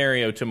exact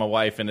scenario to my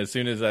wife, and as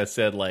soon as I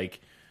said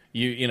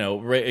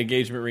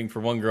engagement ring for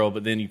one girl,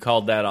 but then you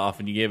called that off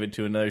and you gave it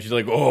to another, she's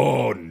like,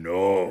 "Oh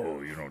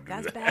no, you don't do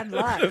That's that." bad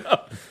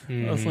luck.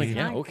 I was like,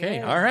 "Yeah, Not okay,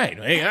 good. all right,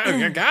 hey,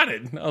 I got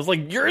it." I was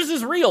like, "Yours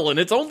is real, and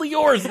it's only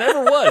yours.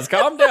 Never was.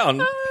 Calm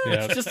down.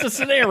 It's just a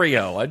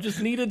scenario. I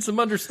just needed some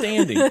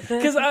understanding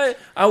because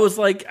I was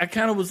like, I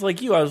kind of was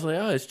like you. I was like,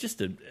 oh,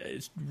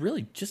 it's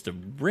really just a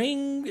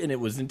ring, and it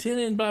was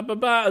intended. Blah blah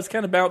blah. I was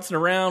kind of bouncing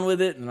around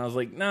with it, and I was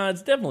like, nah,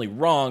 it's definitely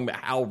wrong, but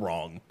how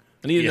wrong?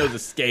 I need to know the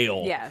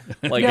scale. Yeah.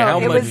 Like No, how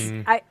it much.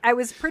 was. I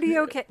was pretty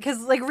okay because,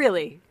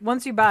 really,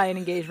 once you buy an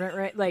engagement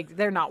ring,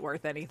 they're not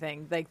worth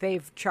anything. Like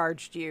they've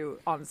charged you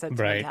on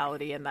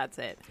sentimentality, and that's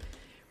it.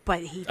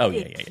 But he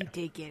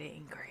did get it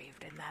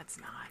engraved, and that's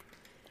not.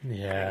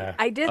 Yeah.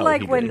 I did Oh,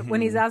 like he when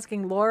did. he's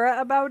asking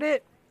Laura about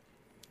it,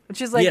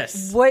 which is like,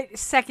 Yes. what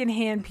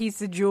secondhand piece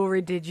of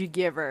jewelry did you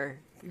give her?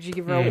 Did you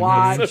give her a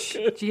watch?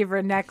 Did you give her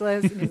a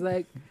necklace? And he's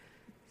like,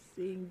 it's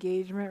the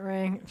engagement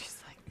ring. And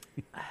she's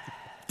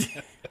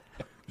like,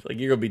 Like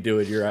you're gonna be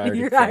doing your ironing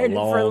you're for a ironing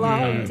for a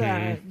long long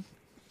time.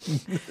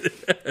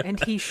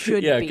 And he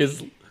should Yeah, be.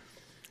 because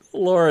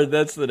Laura,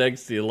 that's the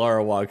next scene.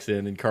 Laura walks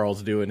in and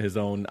Carl's doing his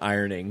own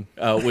ironing,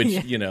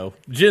 which,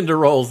 gender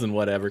roles and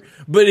whatever.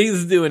 But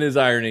he's doing his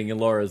ironing and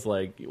Laura's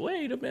like,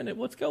 wait a minute,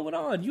 what's going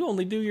on? You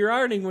only do your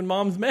ironing when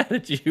mom's mad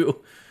at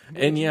you.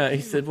 And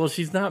he said, well,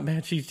 she's not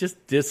mad. She's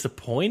just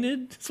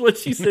disappointed. That's what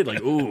she said.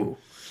 Like, ooh.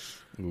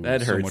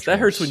 That so hurts. much That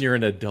hurts worse. when you're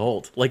an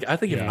adult. Like, I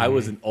think if I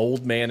was an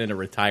old man in a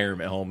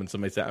retirement home and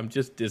somebody said, I'm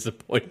just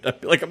disappointed,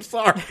 I'd be like, I'm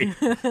sorry.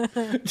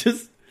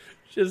 just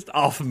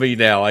off me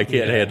now. I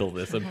can't handle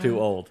this. I'm too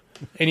old.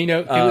 And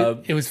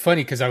it was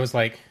funny because I was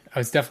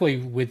definitely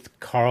with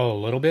Carl a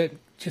little bit,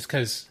 just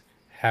because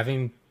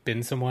having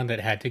been someone that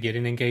had to get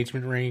an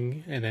engagement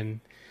ring, and then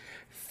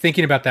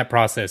thinking about that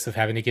process of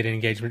having to get an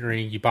engagement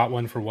ring, you bought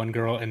one for one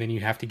girl, and then you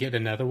have to get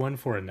another one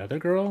for another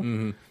girl.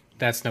 Mm-hmm.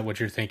 That's not what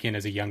you're thinking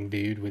as a young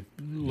dude with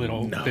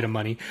little bit of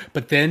money.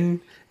 But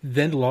then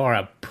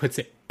Laura puts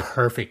it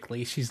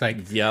perfectly. She's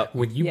like, Yep.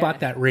 when you bought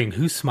that ring,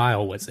 whose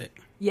smile was it?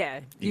 Yeah.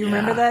 Do you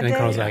remember that And then day?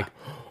 Carl's like,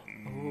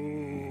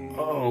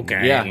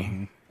 okay. Yeah.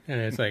 And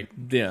it's like,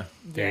 Yeah.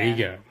 there you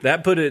go.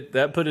 That put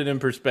it in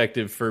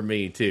perspective for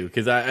me too,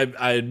 because I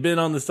had been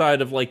on the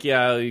side of like,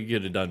 yeah, you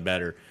could have done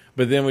better.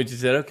 But then when she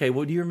said, okay,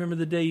 well, do you remember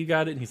the day you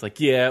got it? And he's like,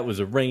 yeah, it was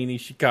a rainy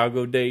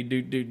Chicago day,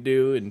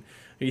 do. And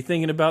are you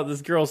thinking about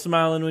this girl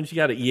smiling when she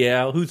got it?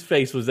 Yeah. Whose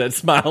face was that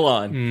smile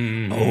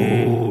on?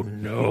 Oh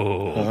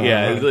no.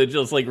 Yeah, it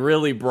just like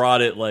really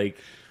brought it like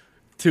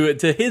to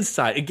his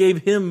side. It gave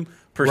him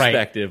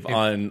perspective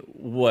on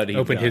what he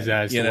Opened his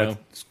eyes to know?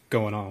 what's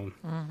going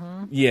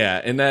on.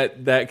 Yeah, and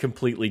that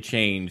completely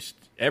changed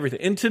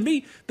everything. And to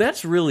me,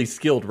 that's really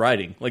skilled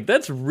writing. Like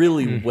that's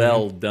really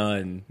well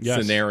done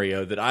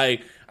scenario that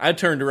I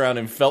turned around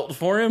and felt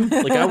for him.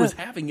 Like I was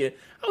having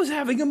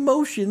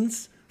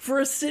emotions for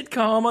a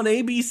sitcom on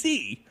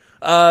ABC.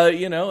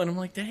 And I'm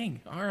like, dang,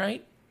 all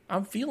right.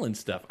 I'm feeling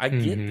stuff. I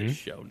get this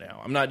show now.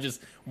 I'm not just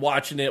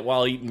watching it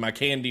while eating my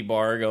candy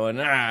bar going,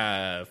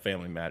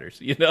 Family Matters.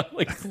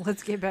 Like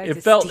Let's get back to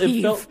It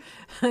Steve. felt,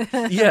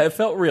 yeah, it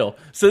felt real.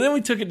 So then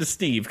we took it to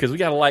Steve because we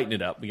got to lighten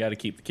it up. We got to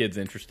keep the kids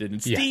interested.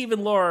 And Steve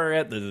and Laura are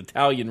at the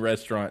Italian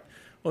restaurant.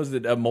 What was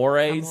it?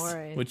 Amore's,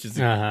 Amore. which is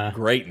a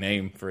great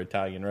name for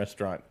Italian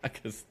restaurant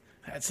because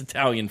that's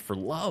Italian for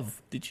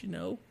love. Did you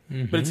know?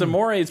 But it's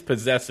Amore's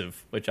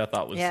possessive, which I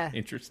thought was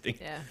interesting.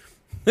 Yeah.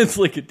 It's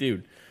like a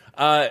dude.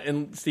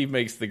 And Steve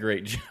makes the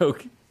great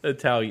joke,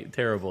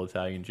 terrible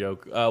Italian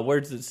joke.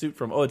 Where's the suit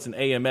from? Oh, it's an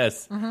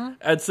AMS.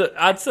 It's a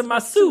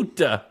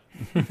masuta.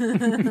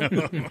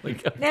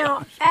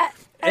 Now,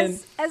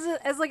 as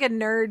like a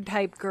nerd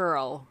type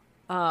girl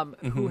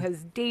who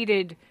has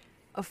dated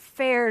a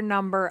fair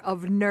number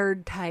of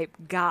nerd type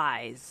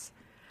guys,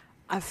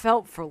 I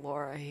felt for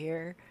Laura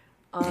here.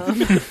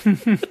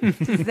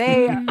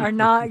 They are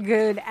not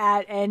good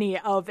at any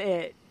of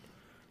it.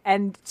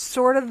 And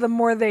sort of the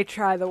more they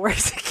try, the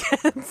worse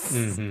it gets.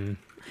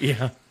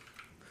 Yeah.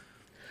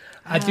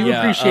 I do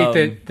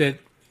appreciate that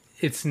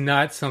it's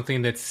not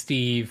something that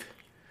Steve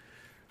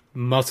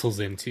muscles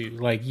into.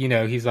 Like,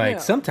 he's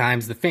like,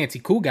 sometimes the fancy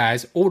cool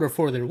guys order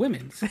for their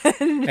women's.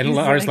 And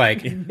Laura's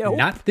like, nope.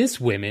 Not this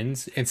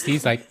women's. And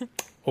Steve's like,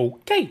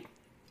 okay,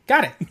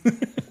 got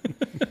it.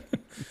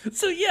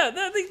 So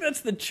I think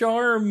that's the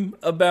charm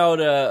about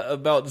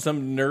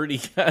some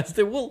nerdy guys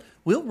that will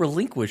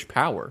relinquish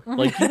power.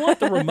 Like you want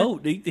the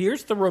remote,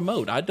 here's the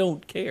remote. I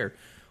don't care.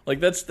 Like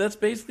that's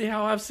basically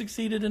how I've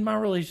succeeded in my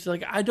relationship.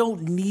 Like I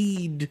don't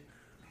need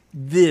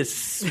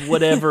this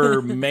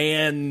whatever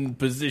man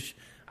position.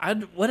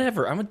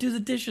 Whatever. I'm gonna do the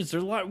dishes.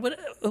 There's a lot.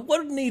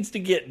 What needs to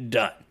get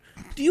done?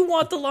 Do you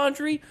want the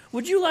laundry?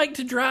 Would you like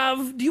to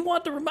drive? Do you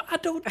want the remote? I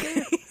don't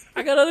care.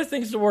 I got other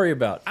things to worry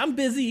about. I'm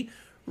busy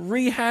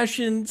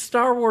rehashing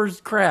Star Wars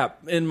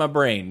crap in my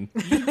brain.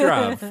 You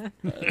drive.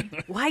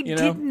 Why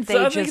didn't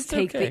they just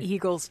take the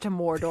Eagles to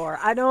Mordor?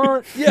 I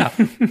don't. Yeah.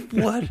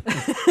 What?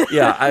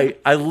 Yeah,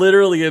 I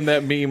literally in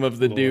that meme of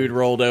the dude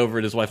rolled over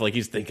at his wife like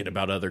he's thinking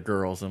about other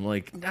girls. I'm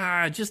like,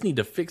 nah, I just need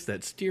to fix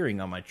that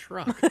steering on my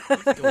truck.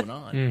 What's going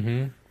on?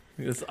 Mm-hmm.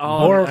 It's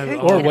all,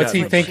 or what's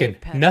he thinking?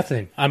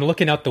 Nothing. I'm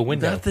looking out the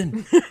window.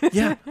 Nothing.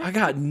 Yeah, I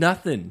got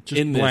nothing just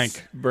in blank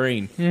this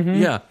brain.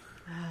 Mm-hmm. Yeah,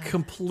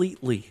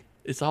 completely.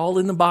 It's all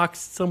in the box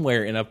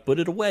somewhere, and I've put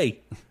it away.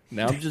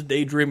 Now I'm just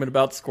daydreaming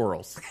about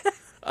squirrels.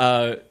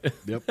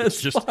 Yep,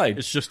 it's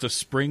just a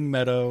spring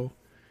meadow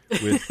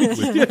with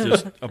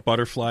just a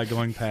butterfly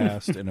going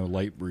past and a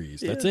light breeze.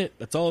 That's it.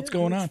 That's all that's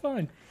going on.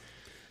 Fine.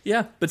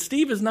 Yeah, but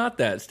Steve is not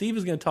that. Steve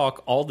is going to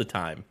talk all the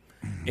time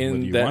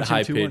in that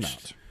high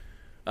pitched.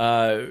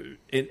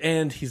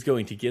 And he's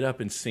going to get up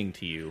and sing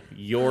to you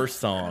your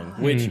song,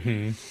 which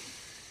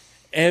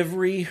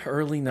every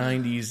early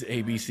 90s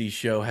ABC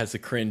show has a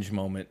cringe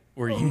moment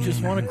where you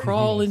just want to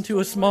crawl into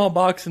a small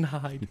box and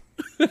hide.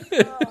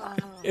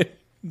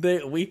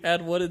 We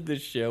had one in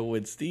this show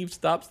when Steve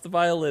stops the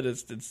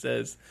violinist and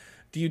says,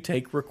 "Do you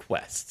take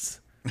requests?"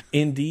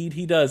 Indeed,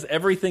 he does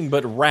everything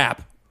but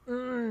rap,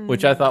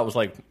 which I thought was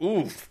like,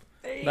 ooh,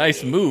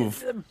 nice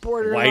move,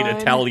 white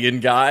Italian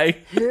guy.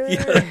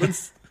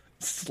 Let's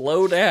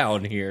slow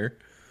down here.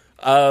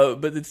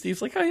 But then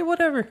Steve's like, "Oh yeah,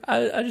 whatever.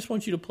 I just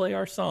want you to play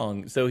our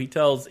song." So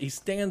he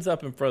stands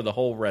up in front of the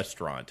whole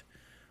restaurant.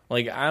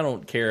 Like, I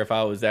don't care if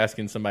I was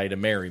asking somebody to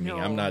marry me.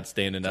 I'm not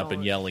standing up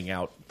and yelling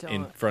out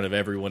in front of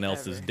everyone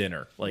else's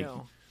dinner. Like,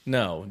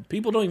 no.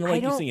 People don't even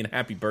like you singing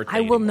happy birthday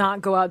I will anymore.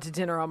 not go out to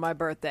dinner on my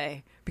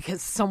birthday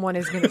because someone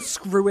is going to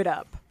screw it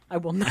up. I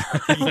will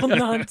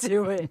not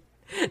do it.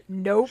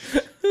 Nope.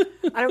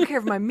 I don't care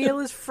if my meal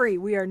is free.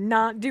 We are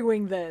not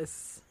doing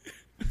this.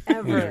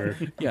 Ever.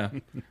 Yeah.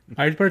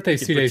 My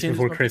birthday's 2 days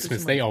before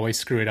Christmas. They always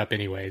screw it up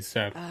anyways.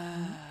 So.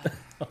 I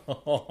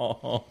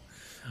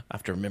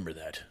have to remember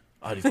that.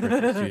 Audie's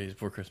birthday is 2 days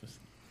before Christmas.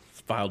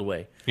 It's filed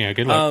away. Yeah,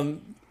 good luck.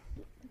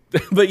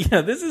 But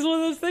yeah, this is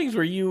one of those things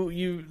where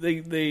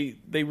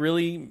they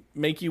really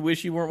make you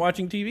wish you weren't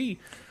watching TV.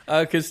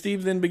 Because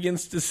Steve then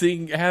begins to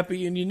sing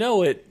 "Happy and You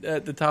Know It"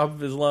 at the top of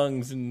his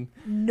lungs, and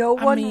no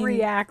one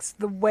reacts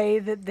the way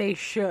that they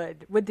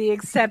should, with the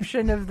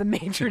exception of the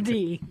maitre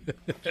d'.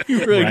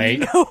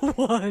 Right? No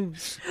one.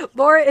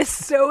 Laura is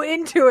so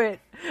into it,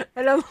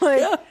 and I'm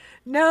like,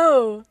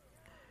 no.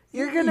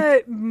 You're going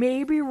to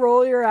maybe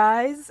roll your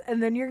eyes,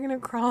 and then you're going to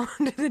crawl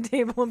under the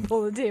table and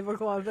pull the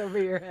tablecloth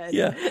over your head.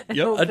 Yeah.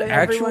 An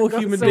actual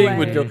human being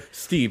would go,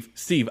 Steve,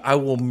 I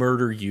will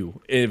murder you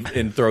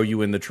and throw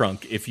you in the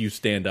trunk if you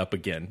stand up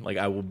again. Like,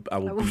 I will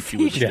beat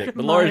you with a stick.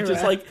 But Laura's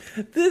just like,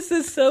 this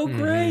is so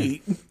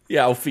great.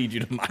 Yeah, I'll feed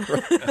you to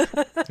Myra.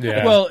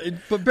 Yeah. Well,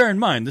 but bear in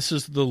mind, this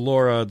is the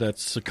Laura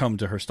that's succumbed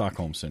to her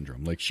Stockholm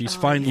syndrome. Like, she's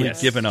finally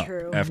given up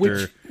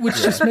after... Which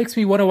just makes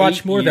me want to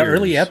watch more of the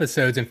early years.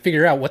 episodes and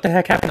figure out what the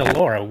heck happened to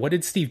Laura. What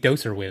did Steve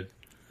dose her with?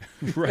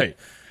 Right.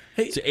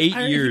 It's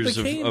 8 years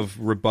of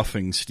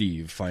rebuffing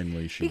Steve.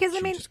 Finally, she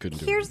just couldn't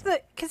do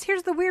it.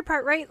 Here's the weird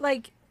part, right?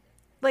 Like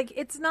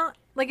it's not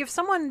like if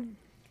someone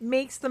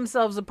makes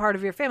themselves a part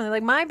of your family.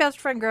 Like my best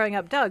friend growing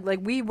up, Doug. Like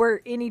we were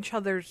in each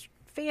other's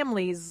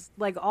families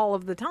like all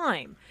of the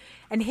time,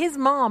 and his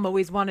mom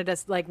always wanted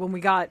us, like when we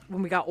got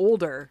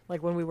older,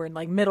 like when we were in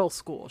like middle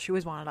school, she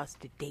always wanted us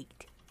to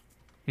date.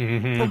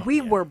 But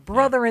we were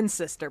brother and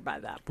sister by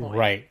that point,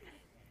 Right.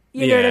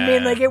 You know what I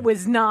mean? Like it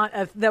was not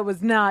that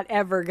was not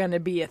ever going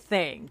to be a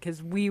thing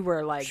because we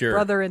were like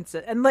brother and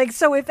sister, and like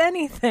so. If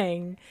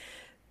anything,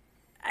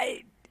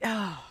 it's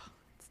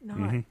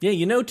not. Yeah,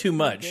 you know too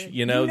much.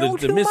 You know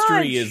the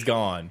mystery is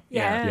gone.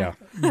 Yeah.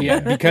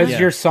 Because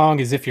your song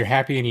is "If You're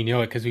Happy and You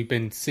Know It" because we've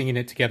been singing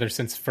it together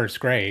since first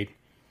grade.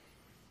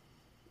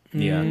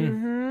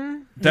 Yeah.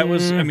 That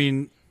was, I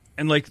mean,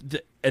 and like,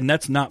 and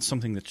that's not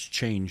something that's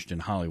changed in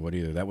Hollywood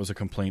either. That was a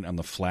complaint on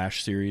the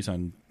Flash series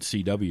on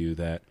CW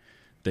that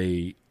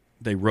they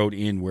wrote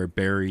in where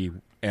Barry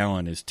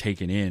Allen is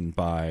taken in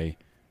by,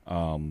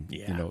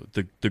 you know,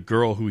 the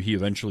girl who he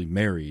eventually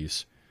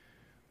marries,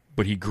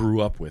 but he grew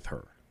up with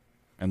her,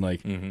 and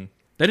like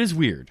that is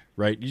weird,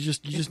 right? You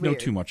just know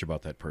too much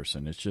about that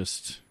person. It's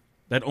just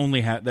that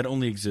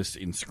only exists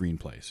in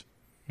screenplays.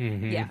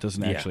 Yeah. It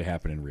doesn't actually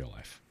happen in real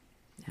life.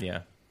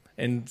 Yeah.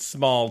 And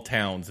small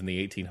towns in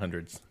the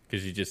 1800s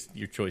because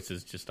your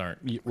choices just aren't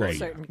right.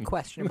 Certain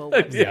questionable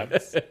ones.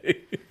 Yes,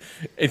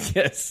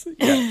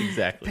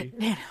 exactly.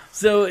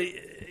 So,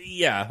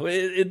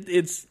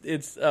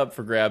 it's up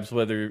for grabs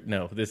whether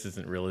this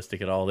isn't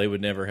realistic at all. They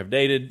would never have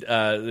dated.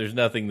 There's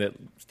nothing that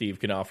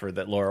Steve can offer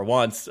that Laura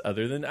wants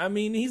other than, I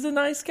mean, he's a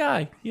nice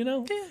guy. You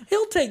know,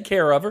 he'll take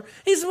care of her.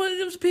 He's one of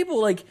those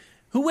people like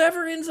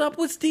whoever ends up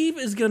with Steve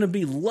is going to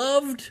be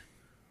loved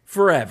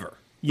forever.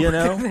 You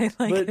know, they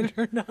like it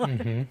or not.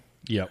 Mm-hmm.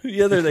 Yep.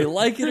 Whether they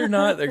like it or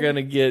not, they're going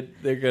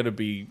to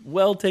be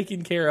well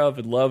taken care of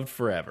and loved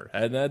forever.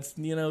 And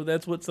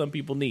that's what some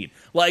people need.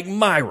 Like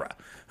Myra,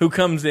 who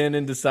comes in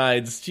and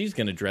decides she's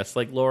going to dress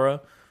like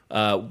Laura,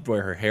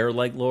 wear her hair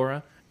like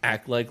Laura,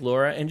 act like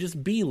Laura, and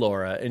just be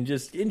Laura, and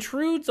just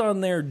intrudes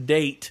on their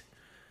date.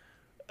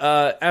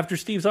 After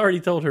Steve's already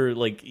told her,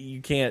 like,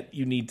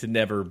 you need to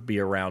never be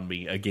around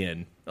me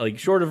again. Like,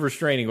 short of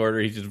restraining order,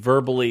 he's just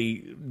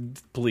verbally,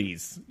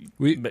 please,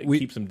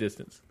 keep some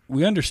distance.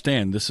 We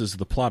understand this is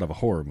the plot of a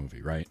horror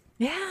movie, right?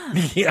 Yeah.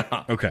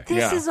 Yeah. Okay.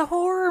 This is a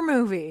horror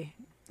movie.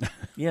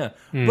 Yeah.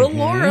 But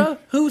Laura,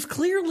 who's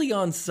clearly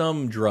on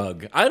some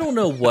drug, I don't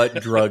know what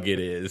drug it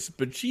is,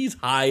 but she's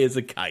high as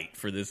a kite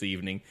for this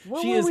evening.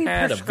 What she were has we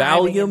had a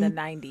prescribing Valium. in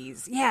the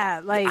 90s.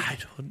 Yeah, like...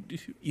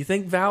 You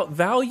think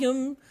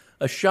Valium,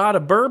 a shot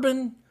of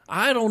bourbon?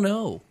 I don't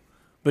know.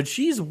 But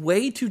she's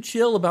way too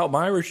chill about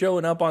Myra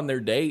showing up on their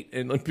date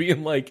and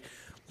being like,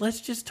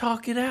 let's just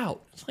talk it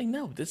out. It's like,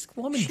 no, this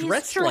woman She's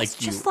dressed like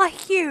you. just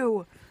like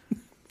you.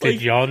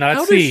 Did y'all how not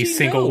does see she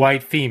single know?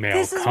 white female?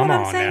 This is Come what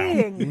I'm on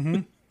saying.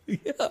 now.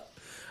 Yeah.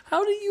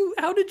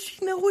 How did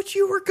she know what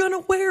you were gonna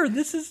wear?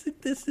 This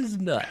is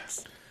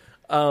nuts.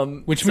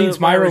 Which So means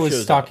Myra was shows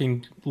up.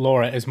 stalking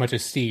Laura as much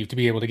as Steve to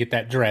be able to get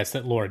that dress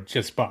that Laura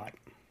just bought.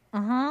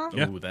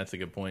 Yeah. Ooh, that's a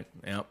good point.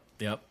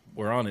 Yep.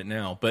 We're on it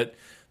now. But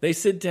they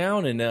sit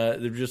down and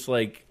they're just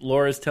like,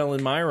 Laura's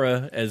telling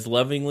Myra as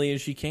lovingly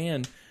as she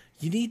can,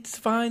 you need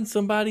to find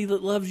somebody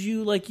that loves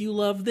you like you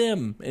love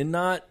them and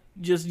not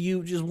just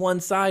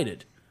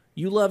one-sided.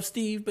 You love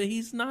Steve, but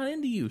he's not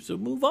into you, so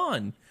move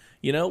on.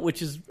 You know,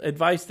 which is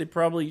advice they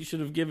probably should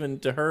have given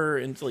to her.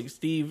 And it's like,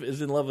 Steve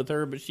is in love with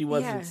her, but she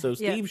wasn't, Yeah, so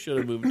yeah. Steve should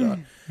have moved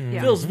on.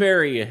 Yeah. Feels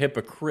very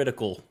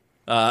hypocritical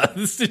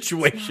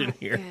situation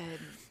here. Good.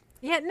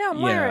 Yeah, no,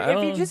 Myra, I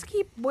if you don't- just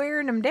keep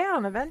wearing them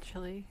down,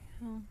 eventually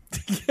No,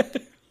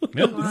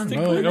 they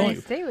no,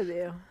 stay with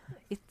you.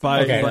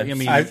 Okay. I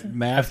mean, I've-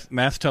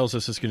 math tells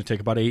us it's going to take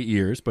about 8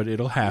 years, but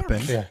it'll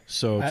happen. Yeah.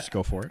 So just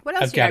go for it. What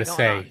else I've you got to going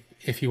say, on?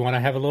 if you want to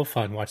have a little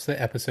fun, watch the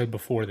episode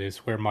before this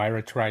where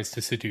Myra tries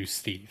to seduce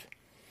Steve.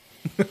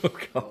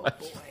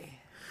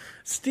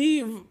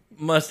 Steve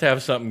must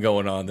have something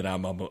going on that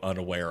I'm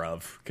unaware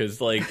of.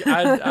 Because, like,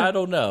 I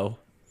don't know.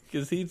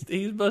 Because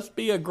he must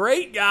be a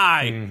great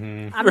guy.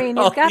 I mean,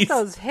 all he's got these-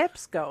 those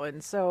hips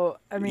going, so,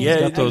 I mean... Yeah,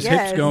 He's I got those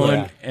guess. hips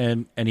going, Yeah.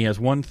 and he has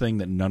one thing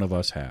that none of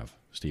us have,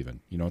 Stephen.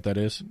 You know what that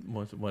is?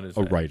 What is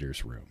A that?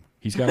 writer's room.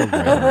 He's got a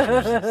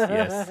writer's room.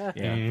 Yes.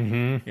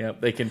 Yeah.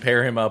 Yep. They can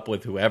pair him up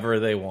with whoever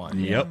they want.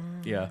 Yep.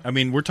 Yeah. I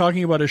mean, we're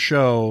talking about a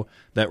show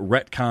that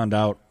retconned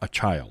out a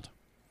child.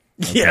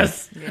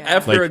 Yes.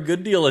 After Like- a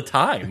good deal of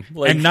time.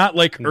 Like, And not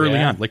like early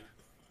Yeah. on, like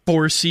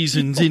 4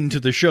 seasons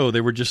into the show,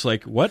 they were just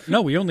like, what?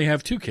 No, we only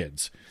have 2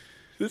 kids.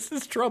 this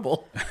is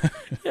trouble.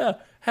 Yeah.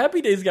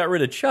 Happy Days got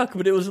rid of Chuck,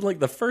 but it was in like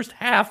the first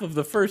half of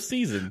the first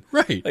season.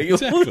 Right, Like,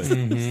 exactly.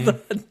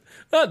 It's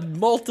not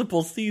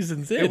multiple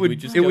seasons in. It would, We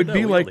just it go, would no, be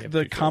we only like have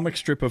the 2 comic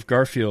strip of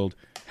Garfield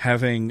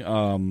having,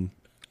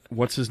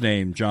 what's his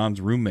name, John's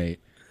roommate,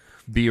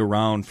 be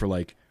around for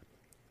like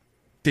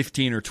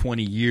 15 or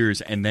 20 years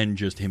and then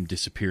just him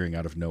disappearing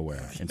out of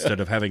nowhere instead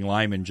of having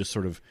Lyman just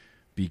sort of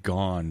be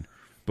gone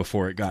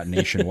before it got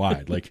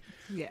nationwide. Like,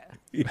 Yeah.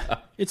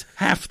 it's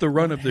half the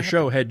run of the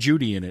show had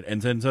Judy in it,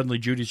 and then suddenly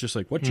Judy's just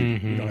like, what Judy?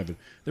 We don't have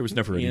there was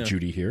never any Yeah.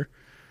 Judy here.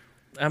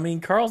 I mean,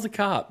 Carl's a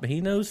cop.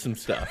 He knows some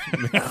stuff.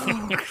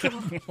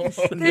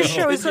 This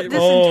show is... This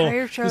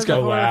entire show is a got-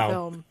 horror wow.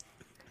 film.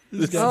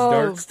 This is Oh,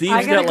 dark. Steve's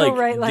I gotta got go like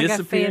write like a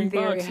disappearing fan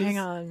theory. boxes. Hang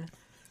on.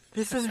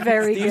 This is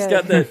very Steve's good.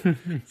 got that.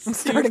 Steve's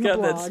starting a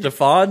got that blog.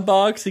 Stefan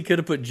box. He could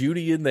have put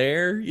Judy in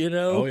there. You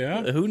know. Oh,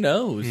 yeah? Who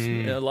knows?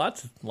 You know,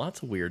 lots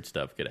of weird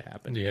stuff could have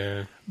happened.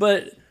 Yeah.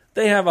 But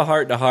they have a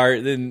heart to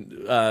heart.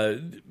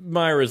 Then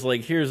Myra's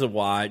like, "Here's a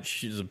watch.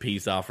 She's a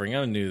peace offering."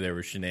 I knew there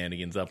were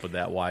shenanigans up with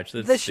that watch.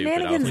 That's The stupid.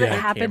 shenanigans I'll that put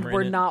a happened camera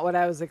were in it. not what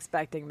I was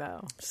expecting,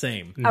 though.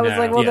 Same. I was No.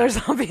 like, well, Yeah. there's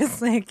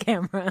obviously a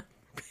camera.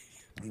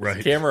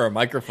 Right. Camera or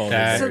microphone. in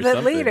That- there So or that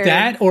something. later-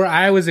 That, or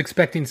I was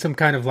expecting some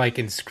kind of like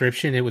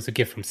inscription. It was a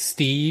gift from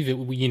Steve.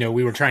 We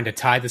were trying to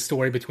tie the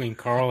story between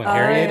Carl and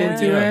Harriet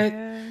into yeah.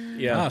 it.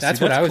 Yeah. That's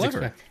see, what I was clever.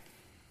 expecting.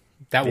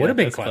 That Yeah, would have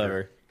been that's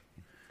clever.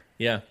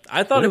 Yeah,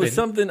 I thought it Would've was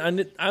been.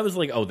 something. I was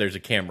like, "Oh, there's a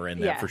camera in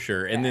there Yeah, for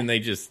sure." And yeah. then they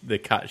just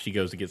she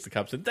goes and gets the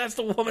cops. And that's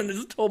the woman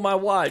that stole my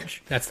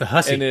watch. That's the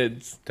hussy. And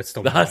it's That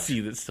stole the my watch.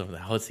 hussy that stole the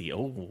hussy.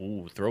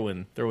 Oh,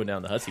 throwing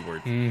down the hussy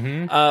word.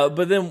 Mm-hmm.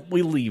 But then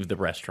we leave the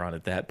restaurant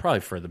at that,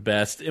 probably for the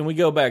best, and we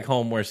go back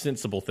home where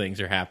sensible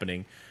things are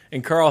happening.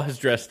 And Carl has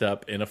dressed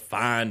up in a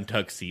fine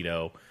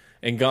tuxedo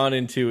and gone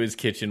into his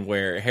kitchen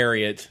where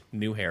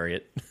new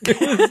Harriet,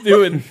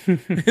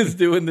 is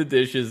doing the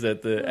dishes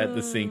at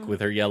the sink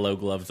with her yellow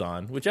gloves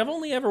on. Which I've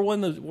only ever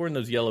worn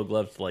those yellow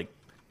gloves to like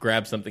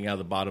grab something out of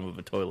the bottom of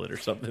a toilet or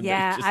something.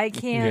 Yeah, That's just- I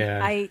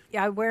can't.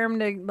 Yeah. I wear them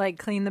to like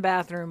clean the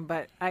bathroom,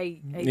 but I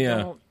Yeah.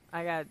 don't.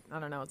 I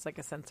don't know. It's like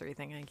a sensory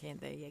thing. I can't.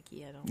 They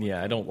icky. I don't.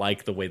 Yeah, I don't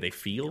like the way they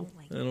feel.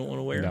 I don't want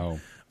to wear them. No.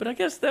 But I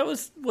guess that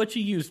was what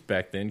you used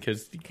back then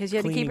because you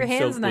had to keep your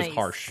hands nice. was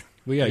harsh.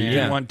 Well, yeah, you Yeah.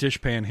 didn't want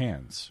dishpan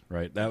hands,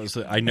 right? That was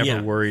I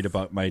never worried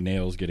about my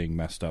nails getting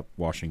messed up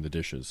washing the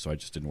dishes, so I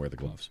just didn't wear the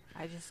gloves.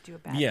 I just do a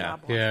bad Yeah.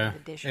 job washing Yeah, the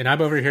dishes. and I'm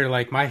over here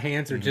like my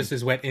hands are just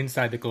as wet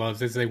inside the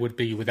gloves as they would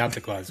be without the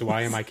gloves. So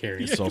why am I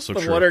carrying? It's also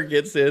The true. water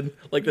gets in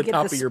like the You get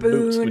top the of your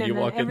boots when spoon you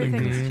and walk in the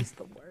everything is just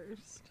the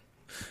worst.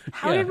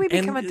 How Yeah. did we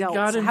become And adults?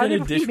 God How did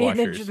invented we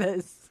manage dishwashers.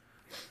 this?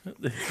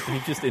 We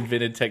just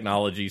invented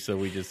technology so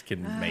we just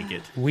can make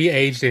it. We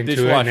aged into it,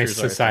 and Dishwashers are a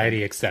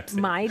society accepts it.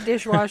 My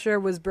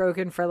dishwasher was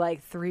broken for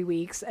like 3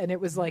 weeks, and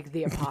it was like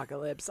the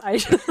apocalypse. I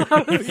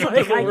was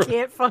like, I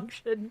can't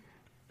function.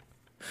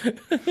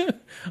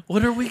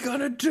 What are we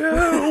gonna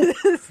do?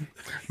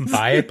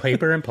 Buy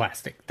paper and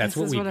plastic. That's This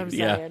what is we what do. I'm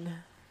Yeah. saying.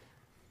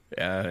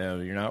 Yeah,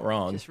 you're not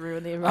wrong. Just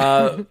ruin the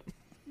environment.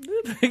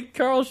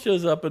 Carl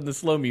shows up and the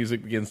slow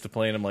music begins to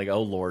play, and I'm like,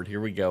 oh Lord, here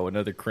we go,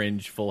 another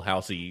cringe full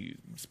housey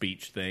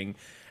speech thing.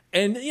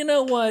 And you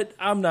know what?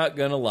 I'm not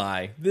gonna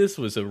lie, this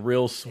was a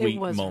real sweet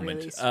was moment.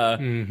 really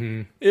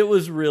sweet. It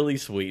was really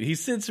sweet. He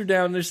sits her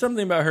down. There's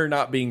something about her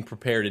not being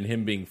prepared and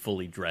him being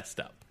fully dressed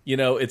up. You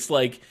know, it's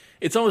like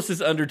it's almost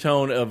this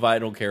undertone of I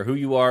don't care who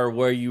you are,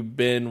 where you've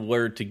been,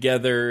 we're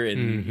together,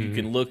 and you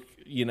can look.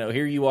 You know,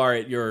 here you are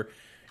at your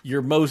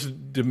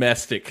most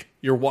domestic.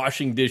 You're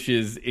washing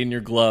dishes in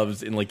your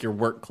gloves in like your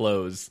work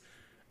clothes,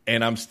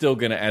 and I'm still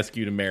going to ask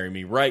you to marry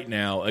me right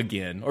now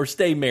again, or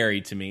stay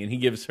married to me. And he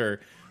gives her,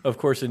 of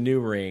course, a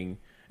new ring.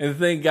 And the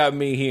thing got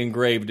me, he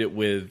engraved it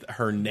with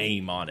her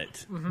name on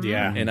it.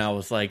 Yeah, And I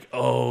was like,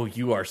 oh,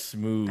 you are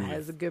smooth. That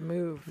was a good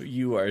move.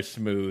 You are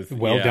smooth.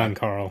 well Yeah. done,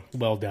 Carl.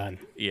 Well done.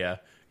 Yeah.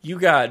 You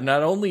got,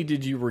 not only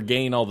did you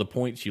regain all the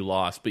points you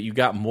lost, but you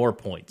got more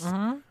points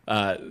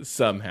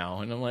somehow.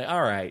 And I'm like,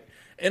 all right.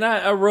 And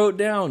I wrote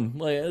down,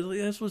 like,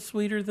 this was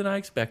sweeter than I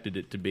expected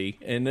it to be.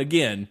 And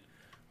again,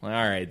 like,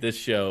 all right, this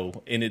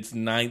show in its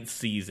 9th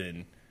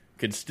season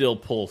could still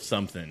pull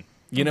something.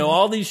 You know,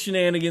 all these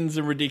shenanigans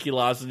and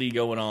ridiculosity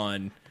going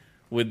on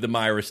with the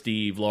Myra,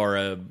 Steve,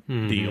 Laura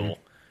deal.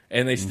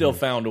 And they still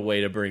found a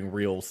way to bring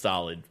real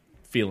solid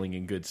feeling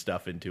and good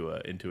stuff into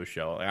a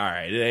show. Like, all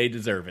right, they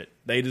deserve it.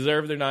 They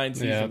deserve their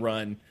 9-season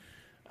run.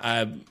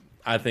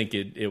 I think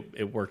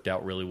it worked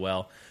out really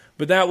well.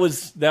 But that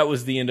was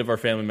the end of our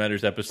Family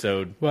Matters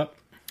episode. Well,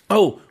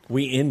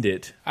 We end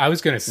it I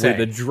was going to say,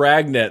 with a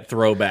Dragnet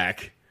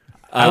throwback.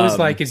 I was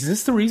like, is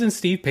this the reason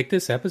Steve picked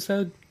this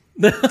episode?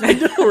 I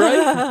know, right?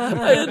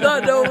 I did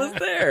not know it was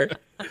there.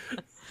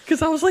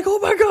 Because I was like, oh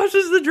my gosh,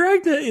 this is the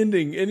Dragnet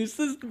ending. And it's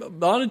this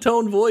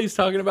monotone voice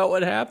talking about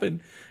what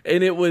happened.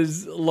 And it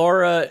was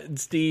Laura,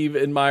 Steve,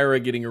 and Myra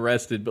getting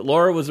arrested. But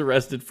Laura was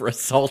arrested for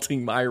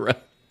assaulting Myra.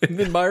 And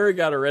then Myra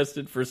got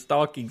arrested for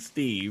stalking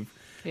Steve.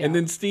 Yeah. And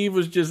then Steve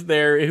was just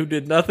there who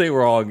did nothing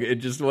wrong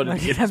and just wanted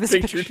to get have his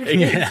his picture picture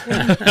taken.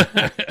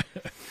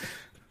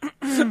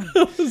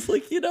 I was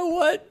like, you know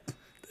what?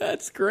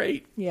 That's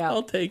great. Yeah.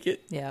 I'll take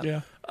it. Yeah.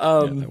 Yeah,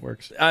 that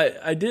works.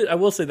 I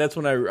will say that's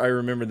when I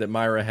remembered that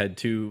Myra had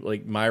two,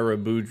 like Myra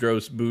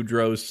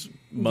Boudros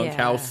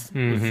Monkhouse.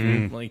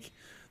 Like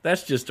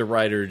that's just a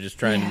writer just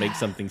trying to make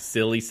something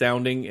silly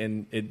sounding,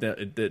 and it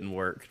didn't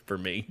work for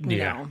me.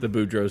 Yeah. The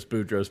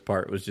Boudros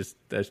part was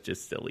that's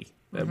just silly.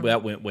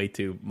 That went way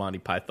too Monty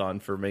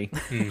Python for me.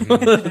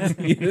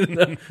 You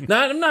know?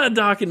 I'm not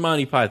docking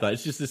Monty Python.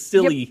 It's just a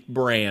silly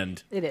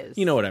brand. It is.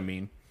 You know what I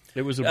mean?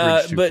 It was a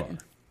bridge too far.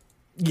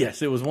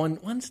 Yes, it was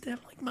one step.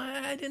 Like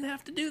I didn't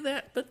have to do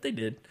that, but they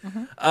did.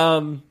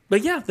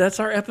 But yeah, that's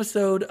our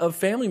episode of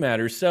Family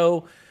Matters.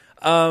 So,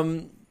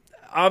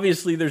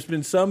 obviously, there's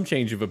been some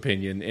change of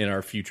opinion in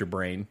our future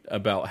brain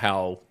about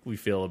how we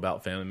feel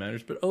about Family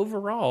Matters. But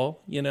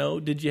overall, you know,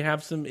 did you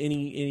have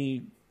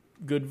any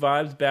good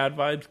vibes, bad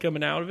vibes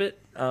coming out of it?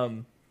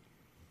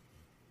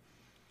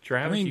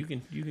 Travis, you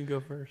can go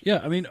first.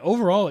 Yeah, I mean,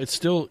 overall, it's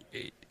still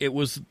it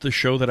was the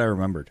show that I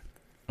remembered.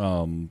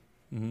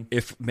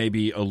 If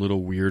maybe a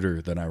little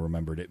weirder than I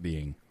remembered it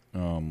being.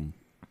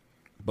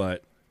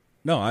 But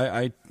no,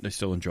 I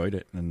still enjoyed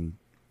it, and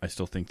I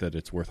still think that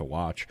it's worth a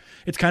watch.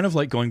 It's kind of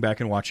like going back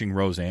and watching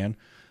Roseanne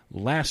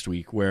last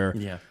week, where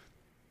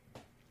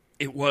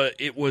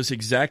it was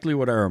exactly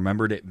what I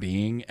remembered it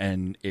being,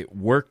 and it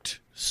worked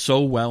so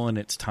well in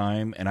its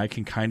time, and I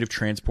can kind of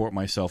transport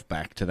myself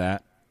back to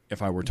that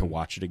if I were to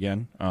watch it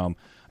again. Am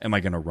I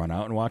going to run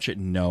out and watch it?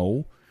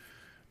 No.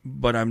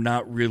 But I'm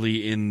not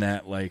really in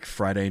that like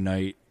Friday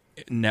night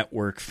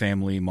network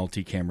family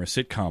multi-camera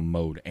sitcom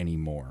mode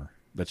anymore.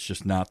 That's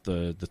just not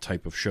the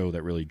type of show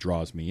that really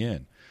draws me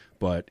in.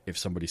 But if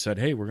somebody said,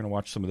 hey, we're going to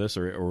watch some of this,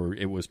 or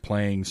it was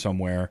playing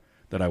somewhere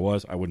that I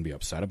wouldn't be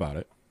upset about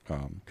it,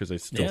 because I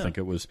still think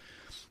it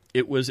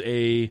was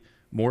a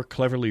more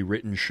cleverly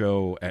written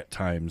show at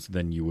times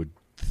than you would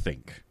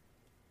think.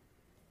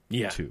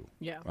 Yeah. Too.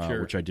 Yeah.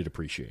 Sure. Which I did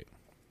appreciate.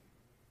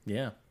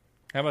 Yeah.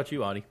 How about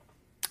you, Audie?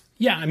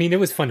 Yeah, I mean, it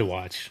was fun to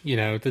watch. You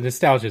know, the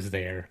nostalgia's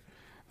there.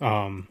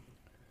 You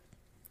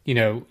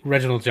know,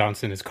 Reginald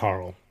Johnson as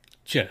Carl,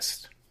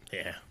 just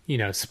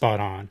spot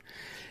on.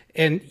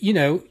 And,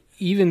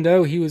 even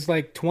though he was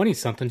like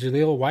 20-something,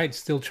 Jaleel White's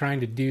still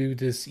trying to do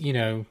this,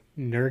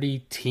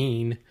 nerdy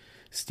teen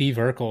Steve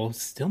Urkel,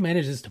 still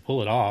manages to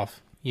pull it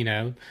off.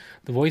 The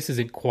voice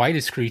isn't quite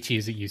as screechy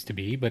as it used to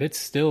be, but it's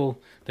still,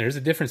 there's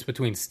a difference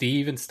between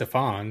Steve and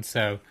Stefan.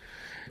 So,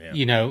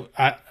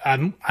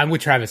 I'm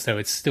with Travis, though.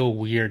 It's still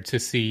weird to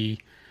see,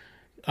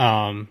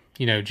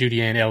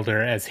 Judy Ann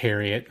Elder as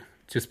Harriet,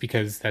 just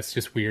because that's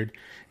just weird.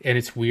 And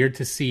it's weird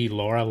to see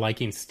Laura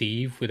liking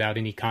Steve without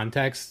any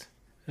context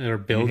or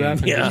build up.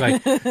 And just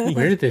like,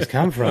 where did this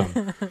come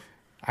from?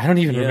 I don't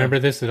even remember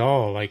this at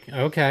all. Like,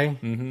 okay,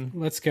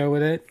 let's go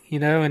with it.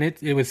 And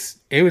it was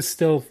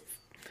still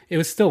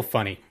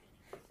funny.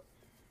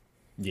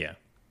 Yeah.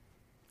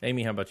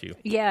 Amy, how about you?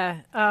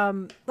 Yeah.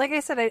 Like I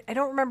said, I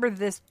don't remember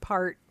this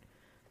part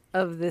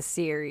of the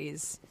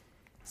series.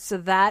 So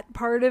that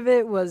part of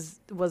it was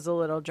a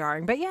little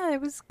jarring. But yeah,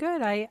 it was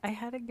good. I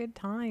had a good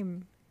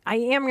time. I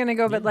am going to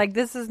go, but like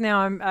this is now,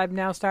 I'm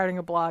now starting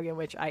a blog in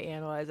which I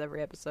analyze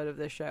every episode of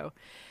this show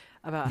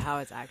about how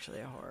it's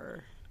actually a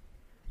horror.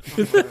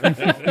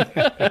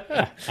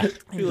 The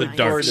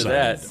dark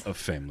side of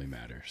Family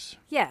Matters.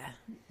 Yeah.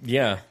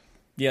 Yeah.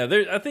 Yeah,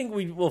 I think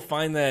we will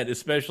find that,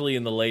 especially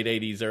in the late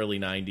 80s, early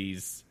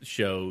 90s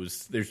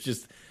shows.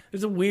 There's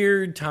a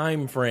weird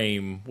time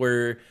frame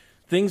where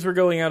things were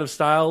going out of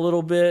style a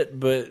little bit,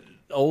 but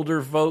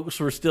older folks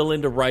were still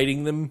into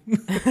writing them.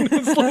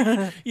 It's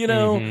like,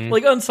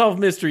 like unsolved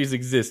mysteries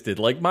existed.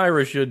 Like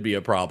Myra should be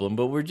a problem,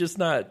 but we're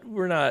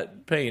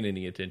not paying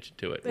any attention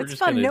to it. It's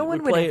fun. No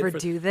one would ever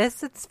do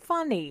this. It's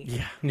funny.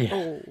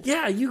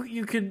 Yeah.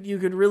 You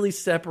could really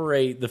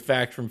separate the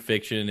fact from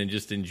fiction and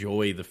just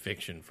enjoy the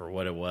fiction for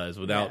what it was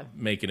without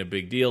making a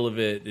big deal of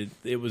it.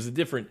 It was a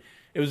different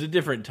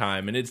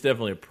time, and it's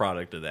definitely a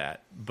product of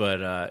that.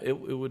 But it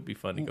would be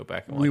fun to go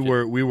back and watch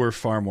it. We were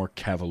far more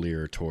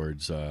cavalier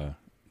towards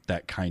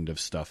that kind of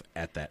stuff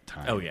at that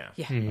time. Oh yeah,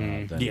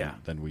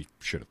 than we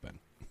should have been.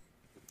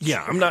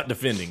 Yeah, I'm not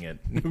defending it.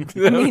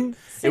 I mean,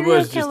 serial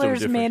just a killers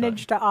different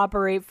managed to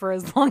operate for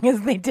as long as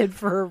they did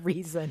for a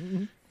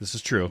reason. This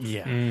is true.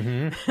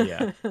 Yeah,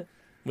 yeah.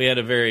 We had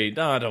a very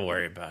don't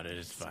worry about it.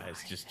 It's fine.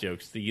 It's just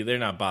jokes. They're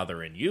not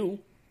bothering you.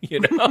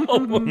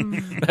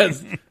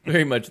 That's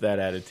very much that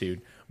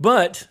attitude.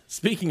 But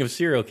speaking of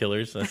serial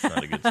killers, that's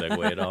not a good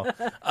segue at all.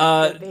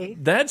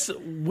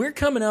 We're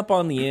coming up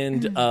on the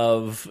end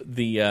of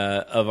the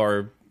of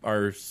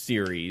our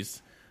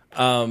series.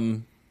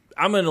 I'm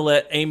going to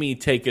let Amy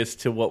take us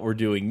to what we're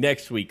doing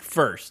next week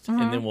first,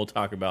 and then we'll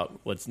talk about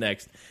what's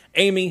next.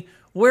 Amy,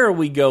 where are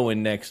we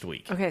going next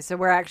week? Okay, so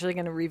we're actually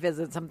going to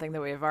revisit something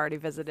that we have already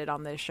visited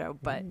on this show,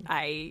 but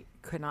I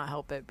could not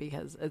help it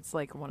because it's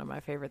like one of my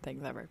favorite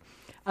things ever.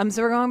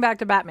 So we're going back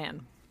to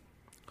Batman.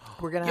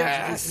 We're going to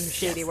have to do some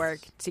shady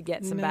work to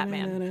get some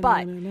Batman.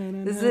 But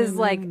this is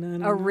like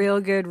a real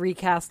good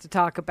recast to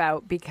talk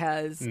about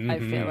because I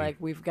feel like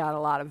we've got a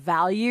lot of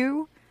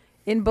value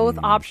in both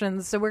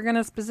options. So we're going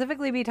to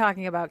specifically be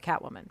talking about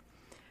Catwoman.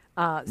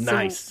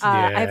 Nice.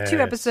 I have 2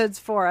 episodes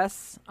for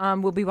us.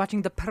 We'll be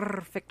watching The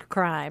Perfect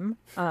Crime,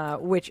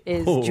 which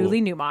is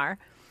Julie Newmar.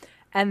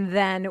 And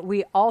then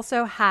we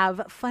also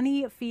have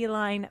Funny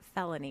Feline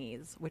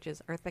Felonies, which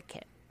is Eartha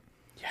Kitt.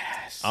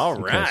 Yes.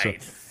 All right.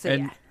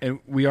 Okay, and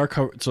we are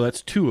so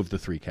that's 2 of the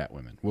 3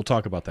 Catwomen. We'll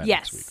talk about that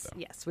next week, though.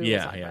 Yes, we will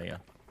talk about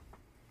that.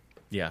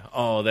 Yeah.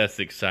 Oh, that's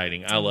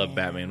exciting. I love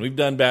Batman. We've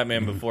done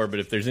Batman before, but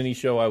if there's any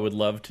show I would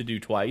love to do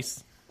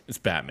twice, it's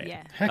Batman.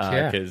 Yeah. Heck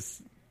yeah.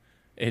 Because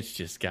it's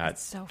just got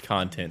so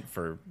content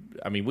for.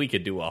 I mean, we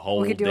could do a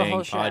whole a dang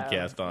whole show.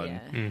 podcast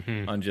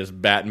on just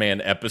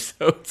Batman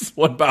episodes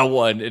one by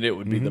one, and it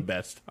would be the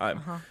best time.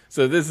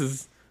 So this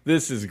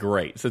is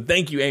great. So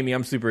thank you, Amy.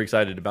 I'm super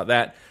excited about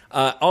that.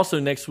 Also,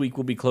 next week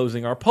we'll be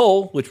closing our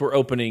poll, which we're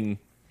opening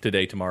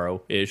today,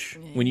 tomorrow-ish.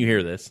 When you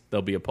hear this,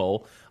 there'll be a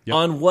poll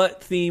on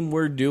what theme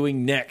we're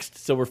doing next.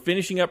 So we're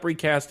finishing up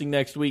recasting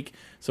next week.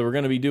 So we're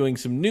going to be doing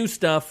some new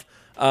stuff.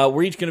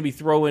 We're each going to be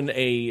throwing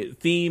a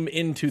theme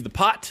into the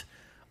pot.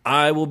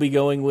 I will be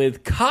going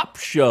with cop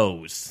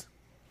shows.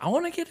 I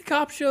want to get the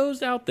cop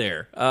shows out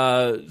there.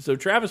 So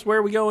Travis, where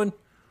are we going?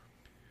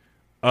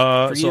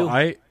 For you?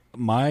 I'm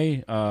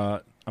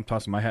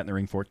tossing my hat in the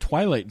ring for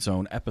Twilight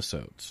Zone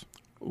episodes.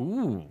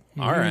 Ooh,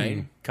 all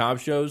right. Cop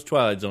shows,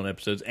 Twilight Zone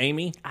episodes.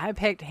 Amy? I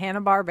picked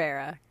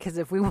Hanna-Barbera because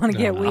if we want to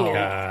get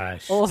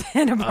weird, old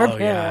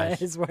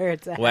Hanna-Barbera is where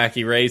it's at.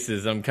 Wacky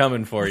races, I'm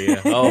coming for you.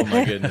 Oh,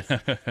 my goodness.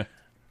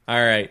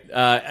 All right.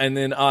 And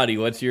then, Audie,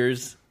 what's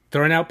yours?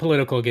 Throwing out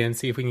political again,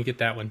 see if we can get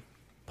that one.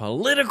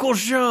 Political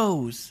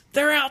shows.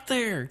 They're out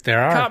there.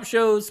 There are. Cop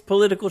shows,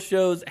 political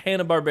shows,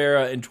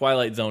 Hanna-Barbera, and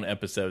Twilight Zone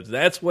episodes.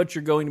 That's what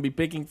you're going to be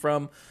picking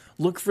from.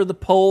 Look for the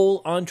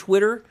poll on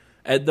Twitter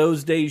at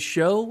Those Days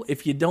Show.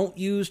 If you don't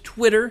use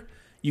Twitter,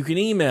 you can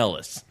email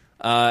us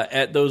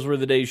at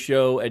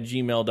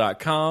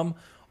thosewerethedayshow@gmail.com.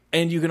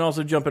 And you can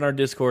also jump in our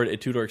Discord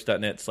at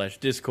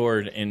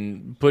twodorks.net/Discord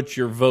and put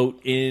your vote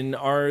in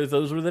our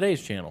Those Were the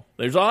Days channel.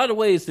 There's a lot of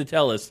ways to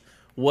tell us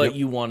what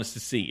you want us to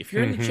see. If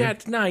you're in the chat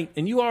tonight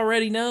and you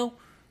already know,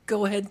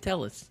 go ahead and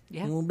tell us.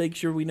 Yeah. And we'll make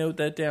sure we note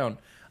that down.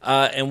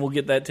 And we'll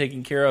get that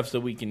taken care of so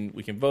we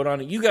can vote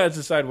on it. You guys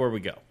decide where we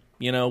go.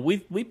 You know, we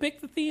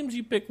pick the themes.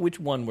 You pick which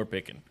one we're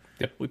picking.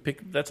 Yep.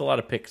 That's a lot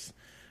of picks.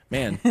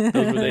 Man, those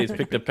were days.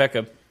 Picked a peck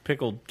of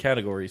pickled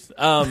categories.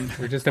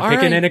 We're just a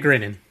picking and a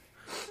grinning.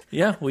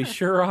 Yeah, we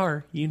sure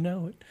are. You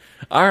know it.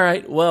 All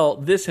right. Well,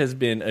 this has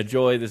been a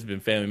joy. This has been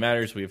Family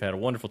Matters. We've had a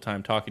wonderful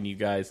time talking to you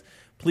guys.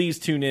 Please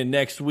tune in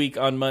next week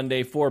on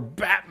Monday for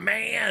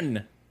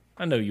Batman.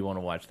 I know you want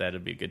to watch that. It'll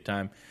be a good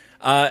time.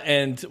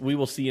 And we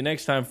will see you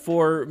next time.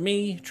 For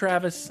me,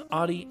 Travis,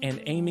 Audie, and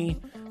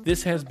Amy,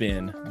 this has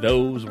been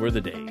Those Were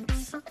the Days.